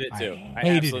it. I hated it too.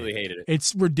 I absolutely hated it.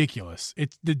 It's ridiculous.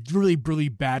 It's the really, really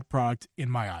bad product in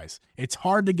my eyes. It's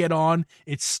hard to get on.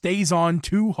 It stays on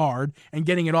too hard, and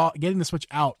getting the Switch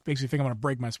out makes me think I'm going to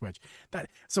break my Switch.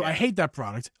 I hate that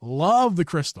product. Love the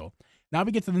crystal. Now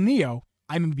we get to the Neo.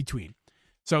 I'm in between.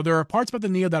 So there are parts about the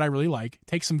Neo that I really like.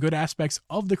 Take some good aspects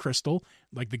of the crystal,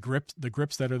 like the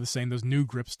grips that are the same, those new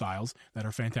grip styles that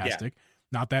are fantastic. Yeah.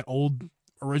 Not that old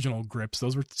original grips.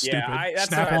 Those were stupid. That's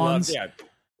Snap-ons.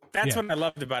 That's what I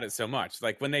loved about it so much.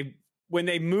 Like when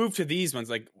they moved to these ones,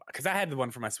 like, because I had the one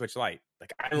for my Switch Lite.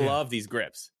 Like, I love these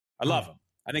grips. I love them.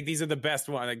 I think these are the best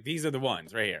ones. Like, these are the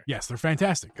ones right here. Yes, they're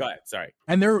fantastic. Go ahead. Sorry.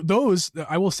 And those.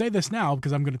 I will say this now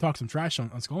because I'm going to talk some trash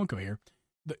on Skull & Co. here.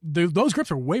 Those grips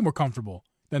are way more comfortable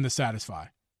than the Satysfye.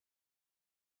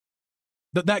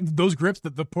 Those grips,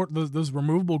 those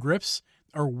removable grips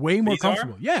are way more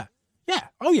comfortable. Yeah. Yeah.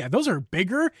 Oh, yeah. Those are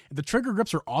bigger. The trigger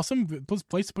grips are awesome.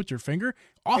 Place to put your finger.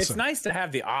 Awesome. It's nice to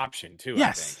have the option, too,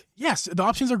 yes. I think. Yes. The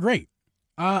options are great.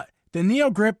 The Neo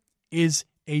Grip is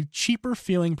a cheaper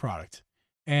feeling product.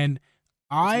 And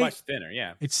it's much thinner,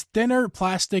 yeah. It's thinner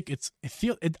plastic.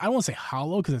 I won't say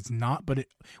hollow because it's not, but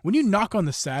when you knock on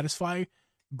the Satysfye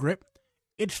grip,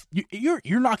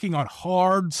 you're knocking on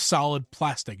hard, solid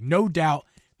plastic. No doubt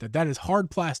that is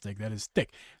hard plastic. That is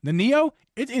thick. The Neo,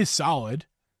 it is solid,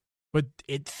 but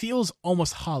it feels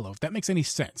almost hollow, if that makes any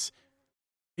sense.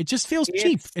 It just feels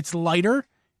cheap. It's lighter.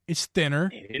 It's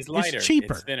thinner. It is lighter. It's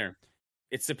cheaper. It's thinner.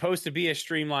 It's supposed to be a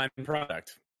streamlined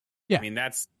product. Yeah. I mean,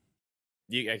 I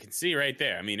can see right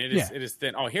there. I mean, it is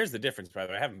thin. Oh, here's the difference, by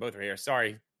the way. I have them both right here.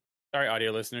 Sorry,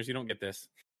 audio listeners. You don't get this.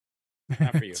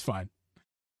 Not for you. It's fine.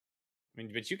 I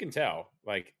mean, but you can tell.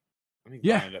 Like, let me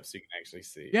line it up so you can actually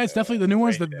see. Yeah, it's definitely the new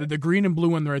ones. The green and blue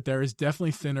one right there is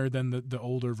definitely thinner than the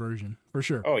older version, for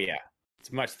sure. Oh, yeah.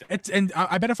 It's much thinner. And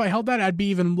I bet if I held that, I'd be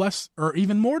even less or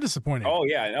even more disappointed. Oh,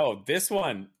 yeah. No, this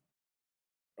one.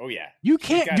 Oh, yeah. You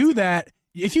can't do that.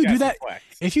 If you do that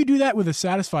with a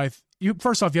Satysfye,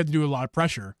 first off, you have to do a lot of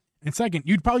pressure. And second,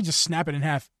 you'd probably just snap it in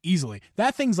half easily.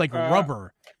 That thing's like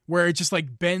rubber, where it just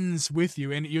like bends with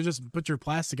you, and you just put your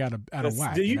plastic out of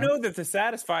whack. Do you know that the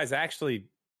Satysfye is actually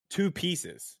two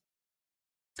pieces?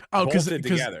 Oh, because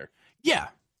together. Yeah,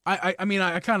 I mean,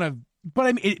 I kind of,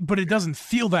 but it doesn't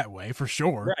feel that way for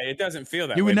sure. Right, it doesn't feel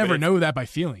that way. You would never know that by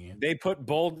feeling it. They put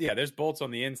there's bolts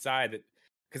on the inside that,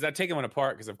 because I've taken one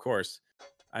apart because of course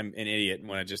I'm an idiot and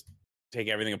want to just take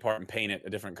everything apart and paint it a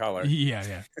different color.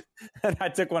 Yeah. And I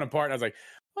took one apart and I was like,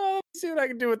 well, let me see what I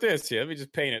can do with this here. Let me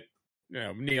just paint it,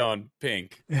 neon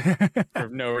pink for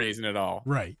no reason at all.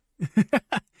 Right.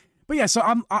 But yeah, so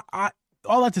I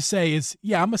all that to say is,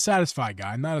 yeah, I'm a Satysfye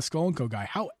guy. I'm not a Skull & Co. guy.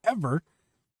 However,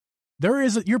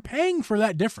 you're paying for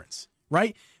that difference,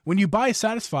 right? When you buy a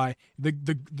Satysfye,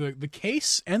 the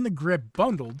case and the grip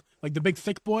bundled, like the big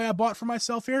thick boy I bought for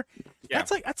myself here,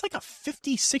 that's like a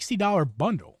 $50-$60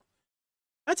 bundle.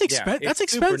 That's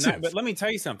expensive. Nice. But let me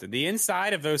tell you something. The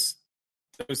inside of those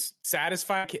those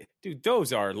Satysfye, dude,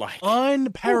 those are like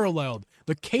unparalleled.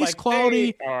 The case like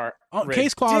quality are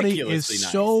case quality is ridiculously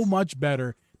so nice. much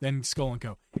better than Skull and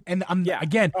Co. And I'm Yeah.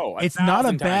 again, Oh, it's not a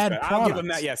 1,000 times bad better. product. I'll give them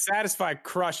that. Yeah, Satysfye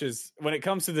crushes when it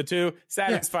comes to the two.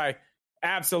 Satysfye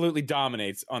absolutely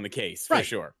dominates on the case for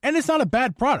sure. And it's not a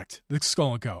bad product, the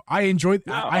Skull and Co. I enjoyed.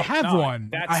 No, I have one.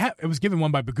 It was given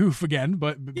one by Bagoof again,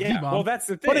 but yeah. V-Bomb. Well, that's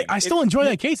the thing. But I still enjoy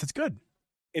that case. It's good.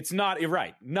 It's not. You're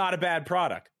right. Not a bad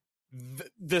product.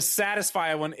 The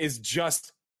Satysfye one is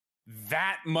just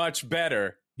that much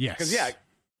better. Yes.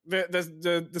 Because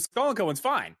the Skull and Co one's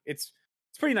fine. It's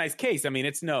a pretty nice case. I mean,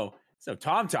 it's no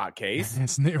Tom Talk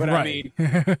case. But I mean,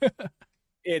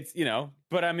 it's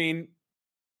but I mean,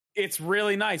 it's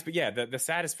really nice. But yeah, the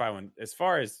Satysfye one, as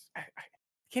far as I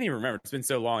can't even remember. It's been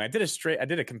so long. I did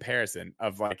a comparison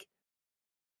of like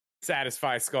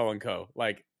Satysfye Skull and Co.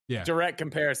 Like direct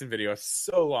comparison video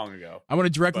so long ago. I want to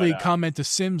directly comment to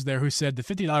Sims there, who said the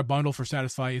 $50 bundle for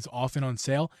Satysfye is often on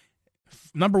sale.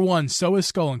 Number one, so is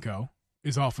Skull and Co.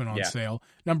 is often on sale.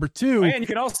 Number two, and you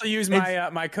can also use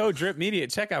my code Drip Media at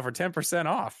checkout for 10%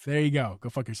 off. There you go. Go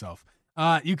fuck yourself.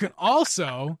 You can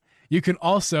also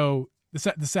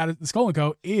the Skull and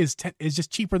Co is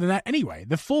just cheaper than that anyway.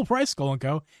 The full price Skull and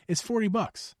Co is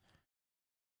 $40.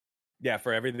 Yeah,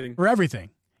 for everything. For everything.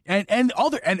 And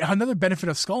another benefit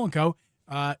of Skull and Co,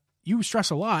 you stress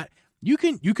a lot. You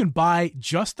can buy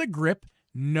just the grip,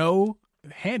 no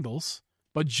handles,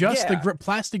 but just the grip,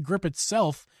 plastic grip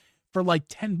itself for like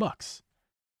 $10.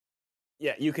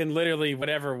 Yeah, you can literally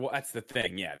whatever. That's the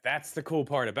thing. Yeah, that's the cool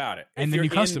part about it. And then you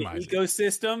customize the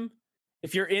ecosystem.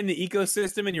 If you're in the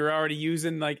ecosystem and you're already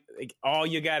using like all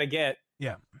you got to get,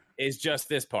 is just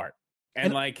this part,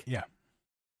 and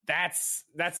that's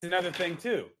another thing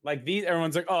too. Like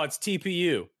everyone's like, oh, it's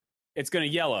TPU, it's gonna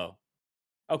yellow.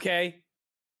 Okay,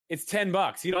 it's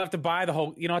 $10. You don't have to buy the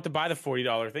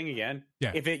 $40 thing again.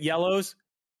 Yeah. If it yellows,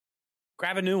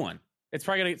 grab a new one. It's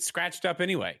probably gonna get scratched up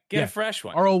anyway. Get a fresh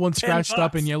one. Our old one's scratched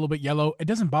up and a little bit yellow. It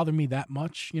doesn't bother me that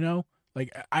much,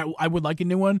 Like I would like a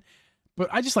new one, but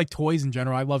I just like toys in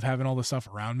general. I love having all the stuff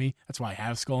around me. That's why I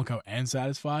have Skull and Co and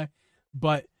Satysfye.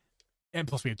 And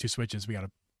plus we have two Switches. We have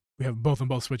both on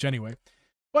both Switch anyway.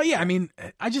 But yeah, I mean,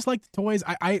 I just like the toys.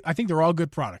 I think they're all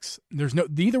good products.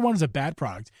 Neither one is a bad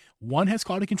product. One has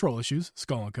quality control issues,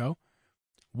 Skull and Co.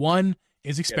 One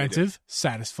is expensive,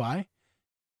 Satysfye.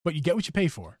 But you get what you pay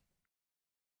for.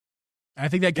 And I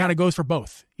think that kind of goes for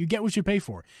both. You get what you pay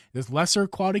for. There's lesser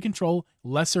quality control,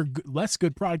 less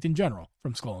good product in general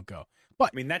from Skull and Co. But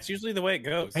I mean, that's usually the way it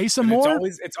goes. Pay some more.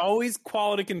 It's always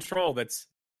quality control. That's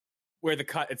where the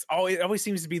cut. It always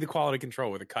seems to be the quality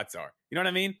control where the cuts are. You know what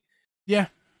I mean? Yeah.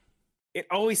 It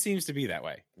always seems to be that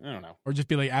way. I don't know. Or just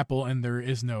be like Apple, and there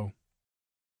is no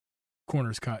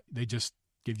corners cut. They just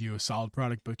give you a solid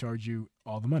product, but charge you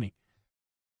all the money.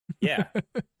 Yeah.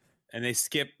 And they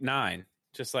skip 9.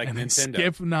 Just like Nintendo.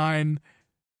 Skip 9.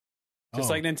 Just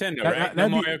like Nintendo, right? No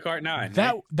Mario Kart 9.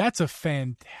 That's a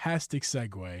fantastic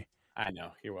segue. I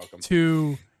know. You're welcome.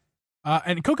 To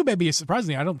and Coca Baby,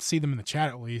 surprisingly, I don't see them in the chat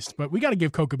at least, but we got to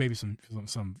give Coca Baby some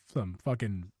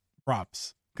fucking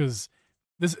props, because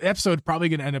this episode probably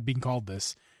going to end up being called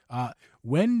this.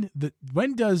 When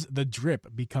does the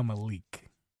drip become a leak?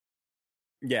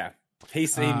 Yeah. He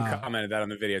even commented that on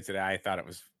the video today. I thought it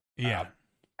was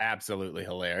absolutely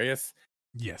hilarious.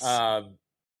 Yes. So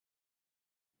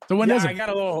when does it? I got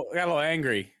a little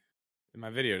angry in my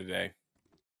video today.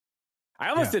 I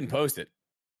almost didn't post it.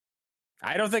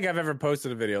 I don't think I've ever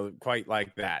posted a video quite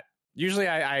like that. Usually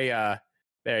I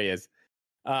there he is.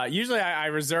 Usually I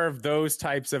reserve those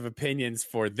types of opinions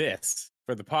for the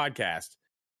podcast.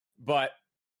 But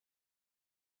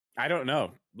I don't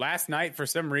know. Last night, for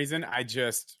some reason, it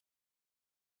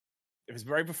was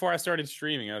right before I started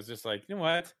streaming. I was just like, you know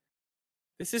what?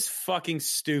 This is fucking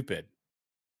stupid.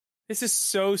 This is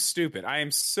so stupid. I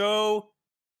am so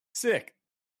sick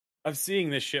of seeing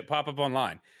this shit pop up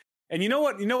online. And you know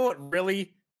what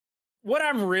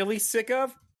I'm really sick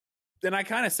of? And I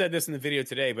kind of said this in the video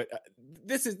today, but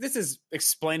this is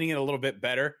explaining it a little bit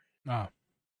better. Oh.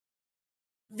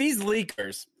 These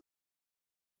leakers,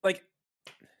 like,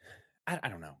 I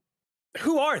don't know.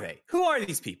 Who are they? Who are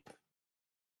these people?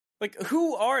 Like,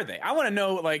 who are they? I want to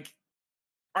know, like,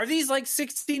 are these like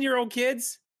 16-year-old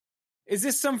kids? Is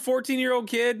this some 14-year-old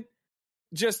kid?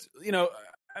 Just,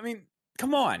 I mean,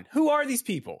 come on. Who are these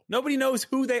people? Nobody knows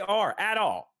who they are at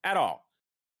all. At all.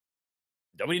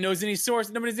 Nobody knows any source.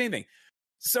 Nobody knows anything.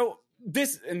 So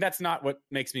and that's not what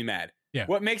makes me mad. Yeah.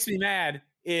 What makes me mad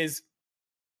is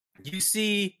you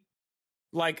see,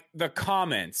 like, the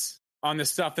comments on the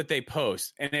stuff that they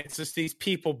post. And it's just these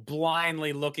people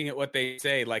blindly looking at what they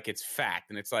say like it's fact.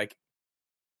 And it's like,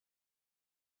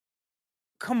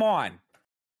 come on.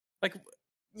 Like,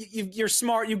 you're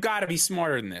smart. You got to be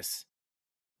smarter than this.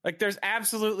 Like, there's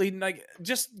absolutely, like,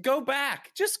 just go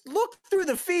back. Just look through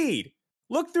the feed.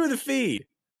 Look through the feed.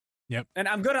 Yep. And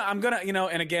I'm gonna, you know,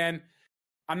 and again,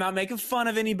 I'm not making fun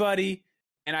of anybody,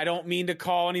 and I don't mean to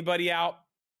call anybody out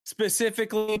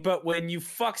specifically, but when you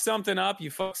fuck something up, you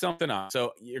fuck something up.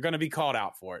 So you're gonna be called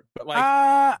out for it. But like,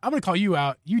 I'm gonna call you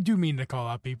out. You do mean to call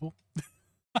out people.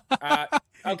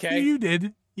 Okay. You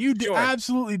did. You Sure.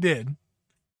 absolutely did.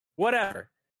 Whatever.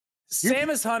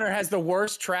 Samus Hunter has the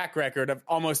worst track record of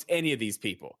almost any of these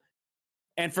people.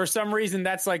 And for some reason,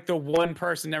 that's like the one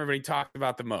person everybody talks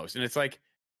about the most. And it's like,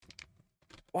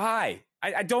 why?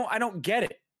 I don't get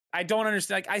it. I don't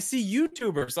understand. Like, I see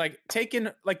YouTubers like taking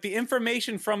like the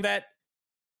information from that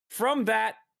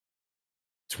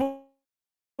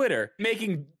Twitter,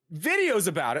 making videos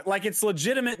about it like it's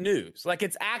legitimate news. Like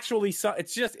it's actually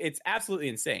it's absolutely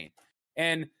insane.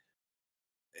 And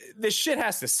this shit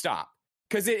has to stop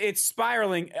because it's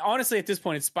spiraling. Honestly, at this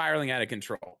point, it's spiraling out of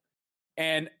control.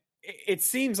 And it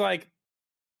seems like,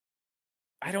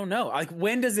 I don't know. Like,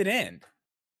 when does it end?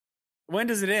 When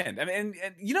does it end? I mean,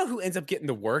 and you know who ends up getting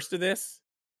the worst of this?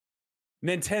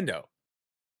 Nintendo.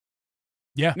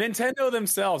 Yeah. Nintendo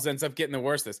themselves ends up getting the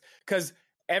worst of this because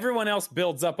everyone else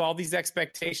builds up all these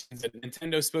expectations that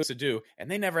Nintendo's supposed to do,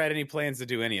 and they never had any plans to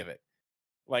do any of it.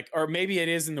 Like, or maybe it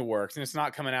is in the works and it's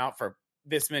not coming out for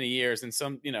this many years. And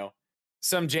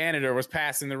some janitor was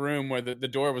passing the room where the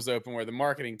door was open, where the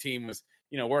marketing team was,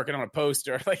 working on a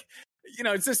poster. Like,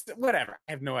 it's just whatever.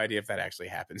 I have no idea if that actually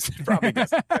happens. It probably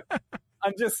doesn't.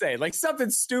 I'm just saying, like, something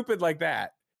stupid like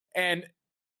that. And,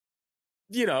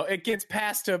 it gets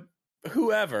passed to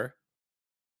whoever.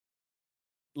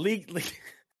 Leaker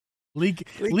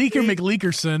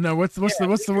McLeakerson.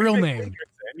 What's the real name?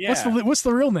 Yeah. What's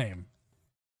the real name?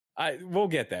 We'll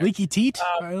get there. Leaky Teat?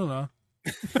 I don't know.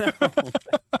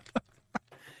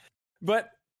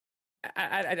 But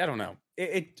I don't know.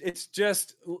 It's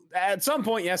just, at some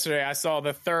point yesterday, I saw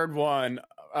the third one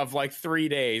of like 3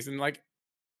 days, and like,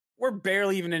 we're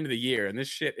barely even into the year, and this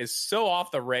shit is so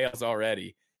off the rails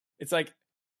already. It's like,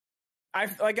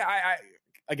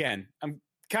 again, I'm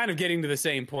kind of getting to the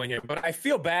same point here, but I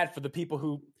feel bad for the people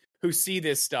who see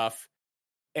this stuff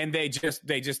and they just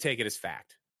take it as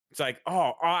fact. It's like,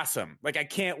 oh, awesome. Like, I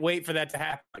can't wait for that to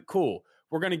happen. Like, cool.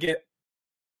 We're going to get,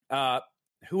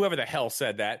 whoever the hell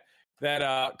said that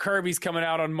Kirby's coming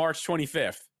out on March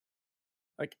 25th.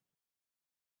 Like,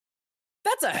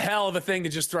 that's a hell of a thing to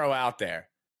just throw out there.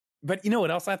 But you know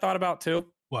what else I thought about too?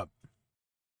 What?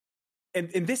 And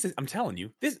this is, I'm telling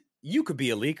you, you could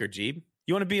be a leaker, Jeeb.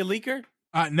 You want to be a leaker?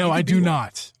 No, I do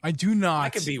not. I do not. I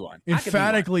could be one.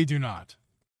 Emphatically do not.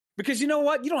 Because you know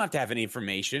what? You don't have to have any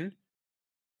information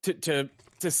to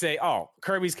say, oh,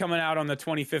 Kirby's coming out on the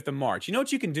 25th of March. You know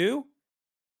what you can do?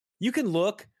 You can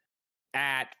look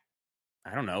at,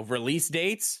 I don't know, release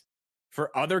dates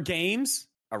for other games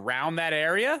around that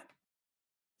area.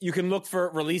 You can look for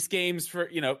release dates for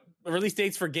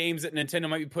games that Nintendo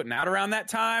might be putting out around that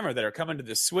time or that are coming to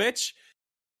the Switch.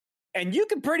 And you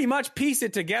can pretty much piece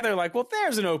it together like, well,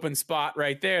 there's an open spot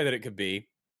right there that it could be.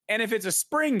 And if it's a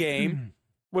spring game,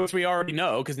 which we already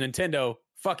know because Nintendo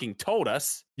fucking told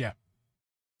us. Yeah.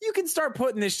 You can start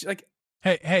putting this like,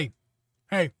 Hey,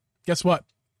 guess what?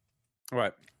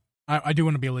 What? I do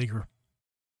want to be a leaker.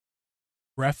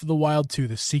 Breath of the Wild 2,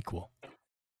 the sequel,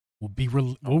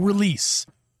 will release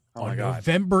on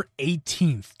November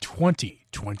 18th,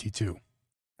 2022.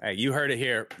 Hey, you heard it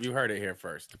here. You heard it here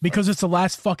first. Because it's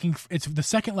it's the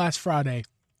second last Friday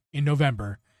in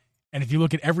November. And if you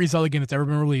look at every Zelda game that's ever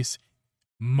been released,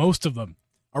 most of them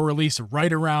are released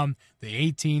right around the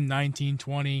 18, 19,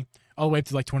 20, all the way up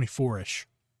to like 24-ish.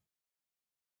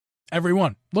 Every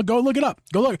one. Go look it up.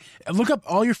 Look up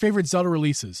all your favorite Zelda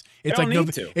releases. It's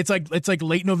like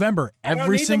late November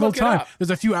every single time. There's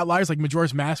a few outliers, like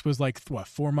Majora's Mask was like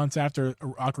 4 months after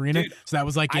Ocarina, dude, so that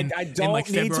was like in like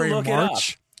need February to or look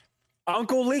March.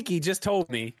 Uncle Leaky just told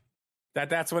me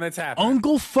that's when it's happening.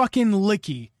 Uncle fucking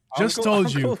Licky just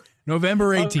told you November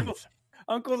 18th.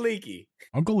 Uncle Leaky.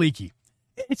 Uncle Leaky.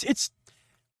 It's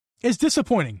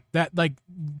disappointing that like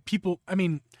people. I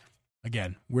mean.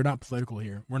 Again, we're not political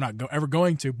here. We're not ever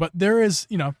going to. But there is,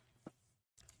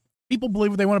 people believe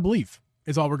what they want to believe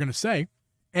is all we're going to say.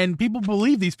 And people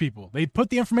believe these people. They put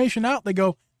the information out. They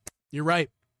go, you're right.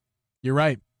 You're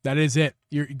right. That is it.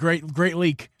 You're great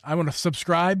leak. I want to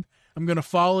subscribe. I'm going to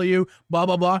follow you. Blah,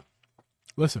 blah, blah.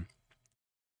 Listen,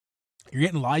 you're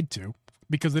getting lied to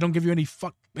because they don't give you any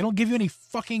They don't give you any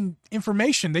fucking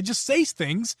information. They just say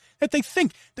things that they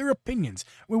think they're opinions.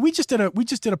 Well, we just did a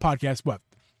podcast. What?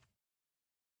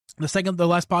 The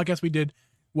last podcast we did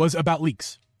was about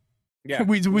leaks. Yeah,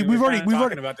 we've already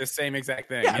talking about the same exact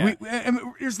thing. Yeah,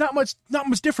 there's not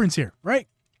much difference here, right?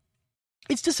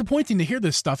 It's disappointing to hear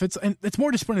this stuff. It's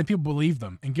more disappointing that people believe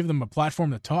them and give them a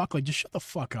platform to talk. Like, just shut the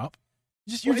fuck up.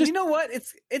 You know what?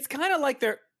 It's kind of like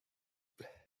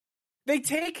they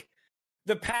take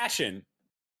the passion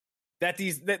that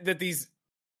these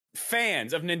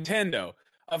fans of Nintendo,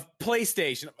 of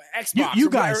PlayStation, of Xbox,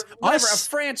 you guys, whatever, a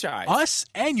franchise, us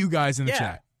and you guys in the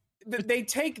chat. They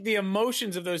take the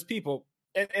emotions of those people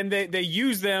and they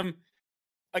use them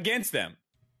against them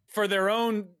for their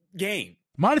own gain.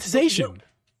 Monetization.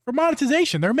 For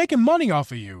monetization. They're making money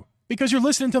off of you because you're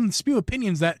listening to them spew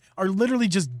opinions that are literally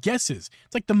just guesses.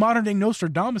 It's like the modern day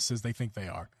Nostradamuses they think they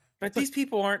are. But these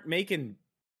people they're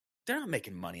not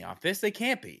making money off this. They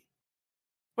can't be.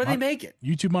 What are they making?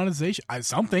 YouTube monetization.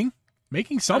 Something.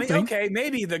 Making something. I mean, okay,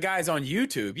 maybe the guys on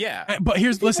YouTube, yeah. But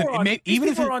even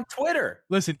if they're on Twitter.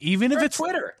 Listen, even if it's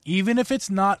Twitter. Even if it's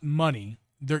not money,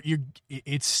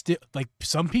 it's still like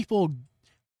some people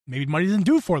maybe money doesn't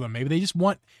do for them. Maybe they just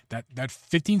want that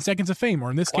 15 seconds of fame, or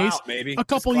in this case, maybe. a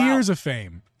couple years of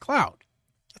fame. Clout.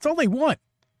 That's all they want.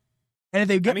 And if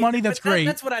they get money, that's great.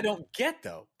 That's what I don't get,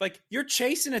 though. Like, you're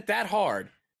chasing it that hard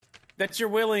that you're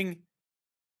willing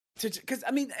to, because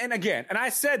I mean, and again, and I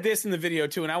said this in the video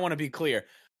too, and I want to be clear.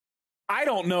 I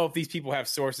don't know if these people have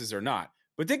sources or not,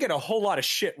 but they get a whole lot of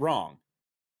shit wrong.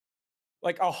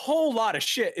 Like, a whole lot of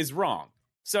shit is wrong.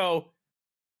 So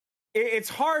it's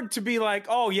hard to be like,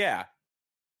 oh yeah,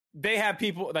 they have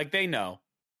people, like, they know.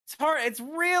 It's hard. It's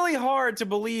really hard to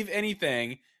believe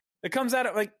anything that comes out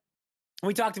of, like,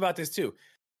 we talked about this too.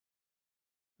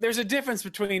 There's a difference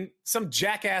between some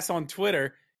jackass on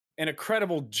Twitter and a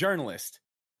credible journalist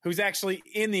who's actually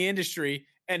in the industry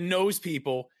and knows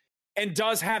people and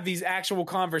does have these actual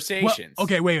conversations. Well,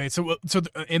 okay, wait. So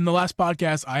in the last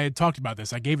podcast, I had talked about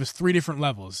this. I gave us 3 different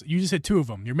levels. You just hit 2 of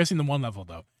them. You're missing the one level,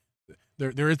 though.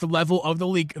 There is the level of the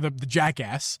leak, the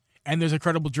jackass, and there's a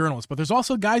credible journalist. But there's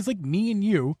also guys like me and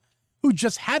you who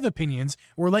just have opinions.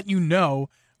 We're letting you know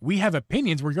we have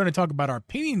opinions. We're going to talk about our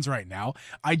opinions right now.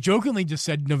 I jokingly just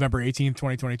said November 18th,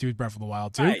 2022 is Breath of the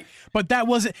Wild 2. Right. But that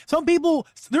wasn't... Some people...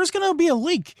 There's going to be a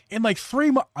leak in like 3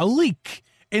 months. A leak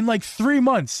in like 3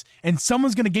 months. And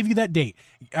someone's going to give you that date.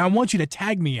 I want you to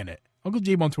tag me in it. Uncle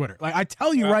Jabe on Twitter. Like, I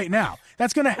tell you right now,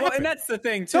 that's going to happen. Well, and that's the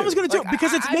thing, too. Someone's going to do it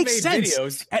because it makes sense.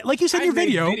 Like you said in your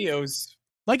video.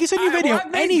 Like you said in your video.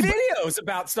 I've made videos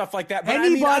about stuff like that. But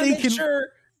anybody can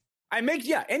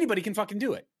fucking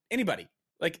do it. Anybody.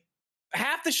 Like,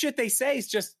 half the shit they say is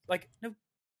just like, no,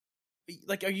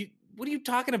 like, what are you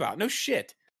talking about? No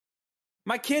shit.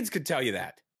 My kids could tell you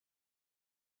that.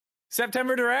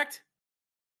 September Direct?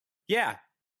 Yeah.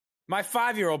 My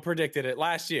 5-year-old predicted it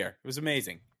last year. It was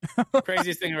amazing.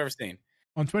 Craziest thing I've ever seen.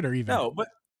 On Twitter, even. No, but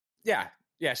yeah,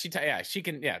 she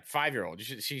can, 5-year-old.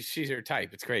 She's her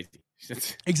type. It's crazy.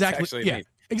 Exactly. Yeah.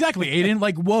 Exactly, Aiden.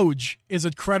 Like, Woj is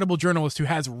a credible journalist who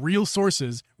has real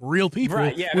sources, real people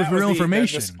with real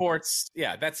information. The sports,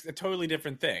 that's a totally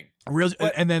different thing.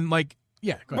 And then, like,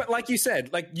 but like you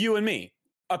said, like you and me,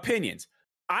 opinions.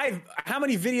 How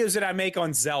many videos did I make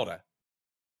on Zelda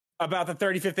about the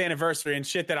 35th anniversary and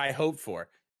shit that I hoped for?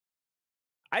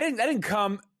 I didn't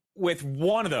come with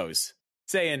one of those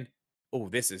saying, "Oh,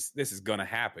 this is gonna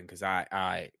happen," because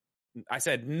I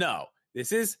said no.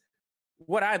 This is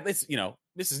what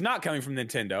this is not coming from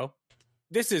Nintendo.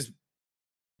 This is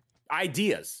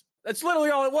ideas. That's literally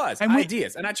all it was.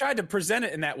 Ideas. And I tried to present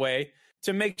it in that way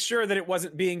to make sure that it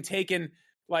wasn't being taken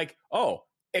like, oh,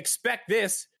 expect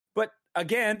this. But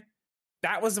again,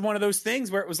 that was one of those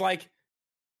things where it was like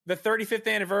the 35th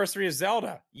anniversary of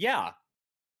Zelda. Yeah.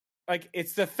 Like,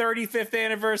 it's the 35th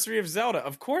anniversary of Zelda.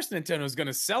 Of course Nintendo's going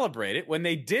to celebrate it. When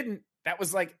they didn't, that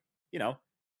was like,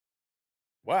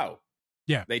 wow.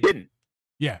 Yeah. They didn't.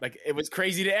 Yeah. Like, it was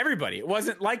crazy to everybody. It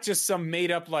wasn't like just some made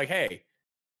up, like, hey,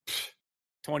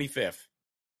 25th.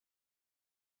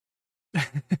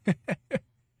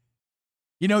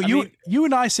 You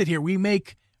and I sit here, we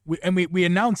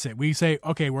announce it. We say,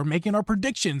 okay, we're making our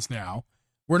predictions now.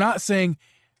 We're not saying,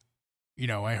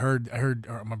 I heard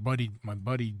my buddy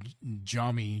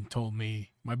Jami told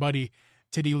me, my buddy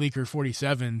Titty Leaker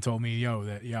 47 told me,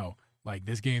 like,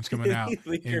 this game's coming out.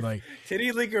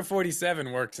 Titty Leaker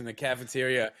 47 works in the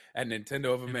cafeteria at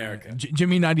Nintendo of America.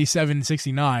 Jimmy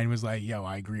 9769 was like,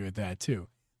 I agree with that too.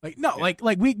 Like, no, yeah.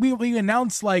 like we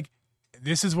announced, like,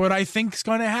 this is what I think's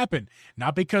going to happen.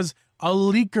 Not because a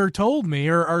leaker told me,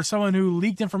 or someone who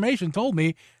leaked information told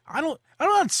me. I don't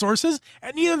have sources,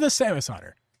 and neither does Samus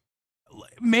Hunter.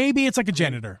 Maybe it's like a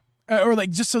janitor, or like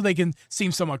just so they can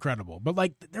seem somewhat credible. But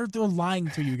like they're lying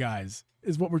to you guys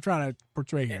is what we're trying to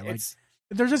portray here. Like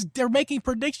they're making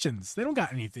predictions. They don't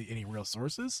got any real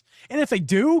sources, and if they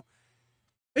do,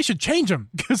 they should change them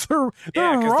because they're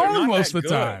wrong most of the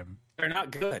time. They're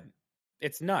not good.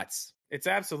 It's nuts. It's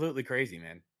absolutely crazy,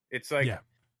 man. It's like,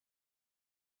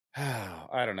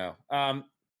 I don't know.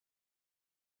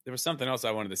 There was something else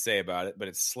I wanted to say about it, but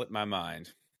it slipped my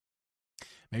mind.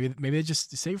 Maybe they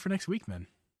just save it for next week, man.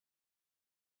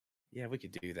 Yeah, we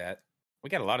could do that. We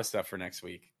got a lot of stuff for next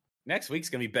week. Next week's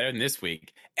going to be better than this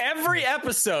week. Every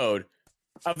episode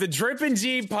of the Drip and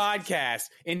G podcast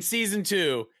in season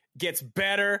 2 gets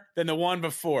better than the one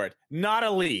before it. Not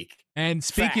a leak. And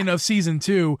speaking of season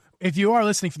 2, if you are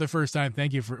listening for the first time,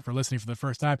 thank you for listening for the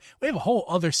first time. We have a whole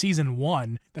other season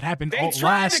 1 that happened last year. They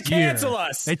tried to cancel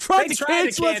us. They tried to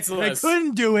cancel us. They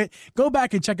couldn't do it. Go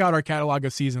back and check out our catalog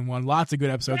of season 1. Lots of good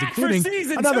episodes, including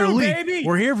another leak. Baby.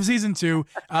 We're here for season 2.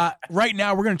 Right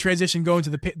now, we're going to transition, go into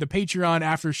the Patreon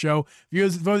after show.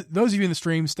 Those of you in the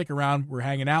stream, stick around. We're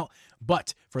hanging out.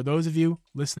 But for those of you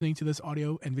listening to this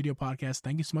audio and video podcast,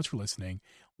 thank you so much for listening.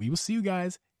 We will see you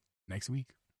guys next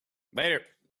week. Later.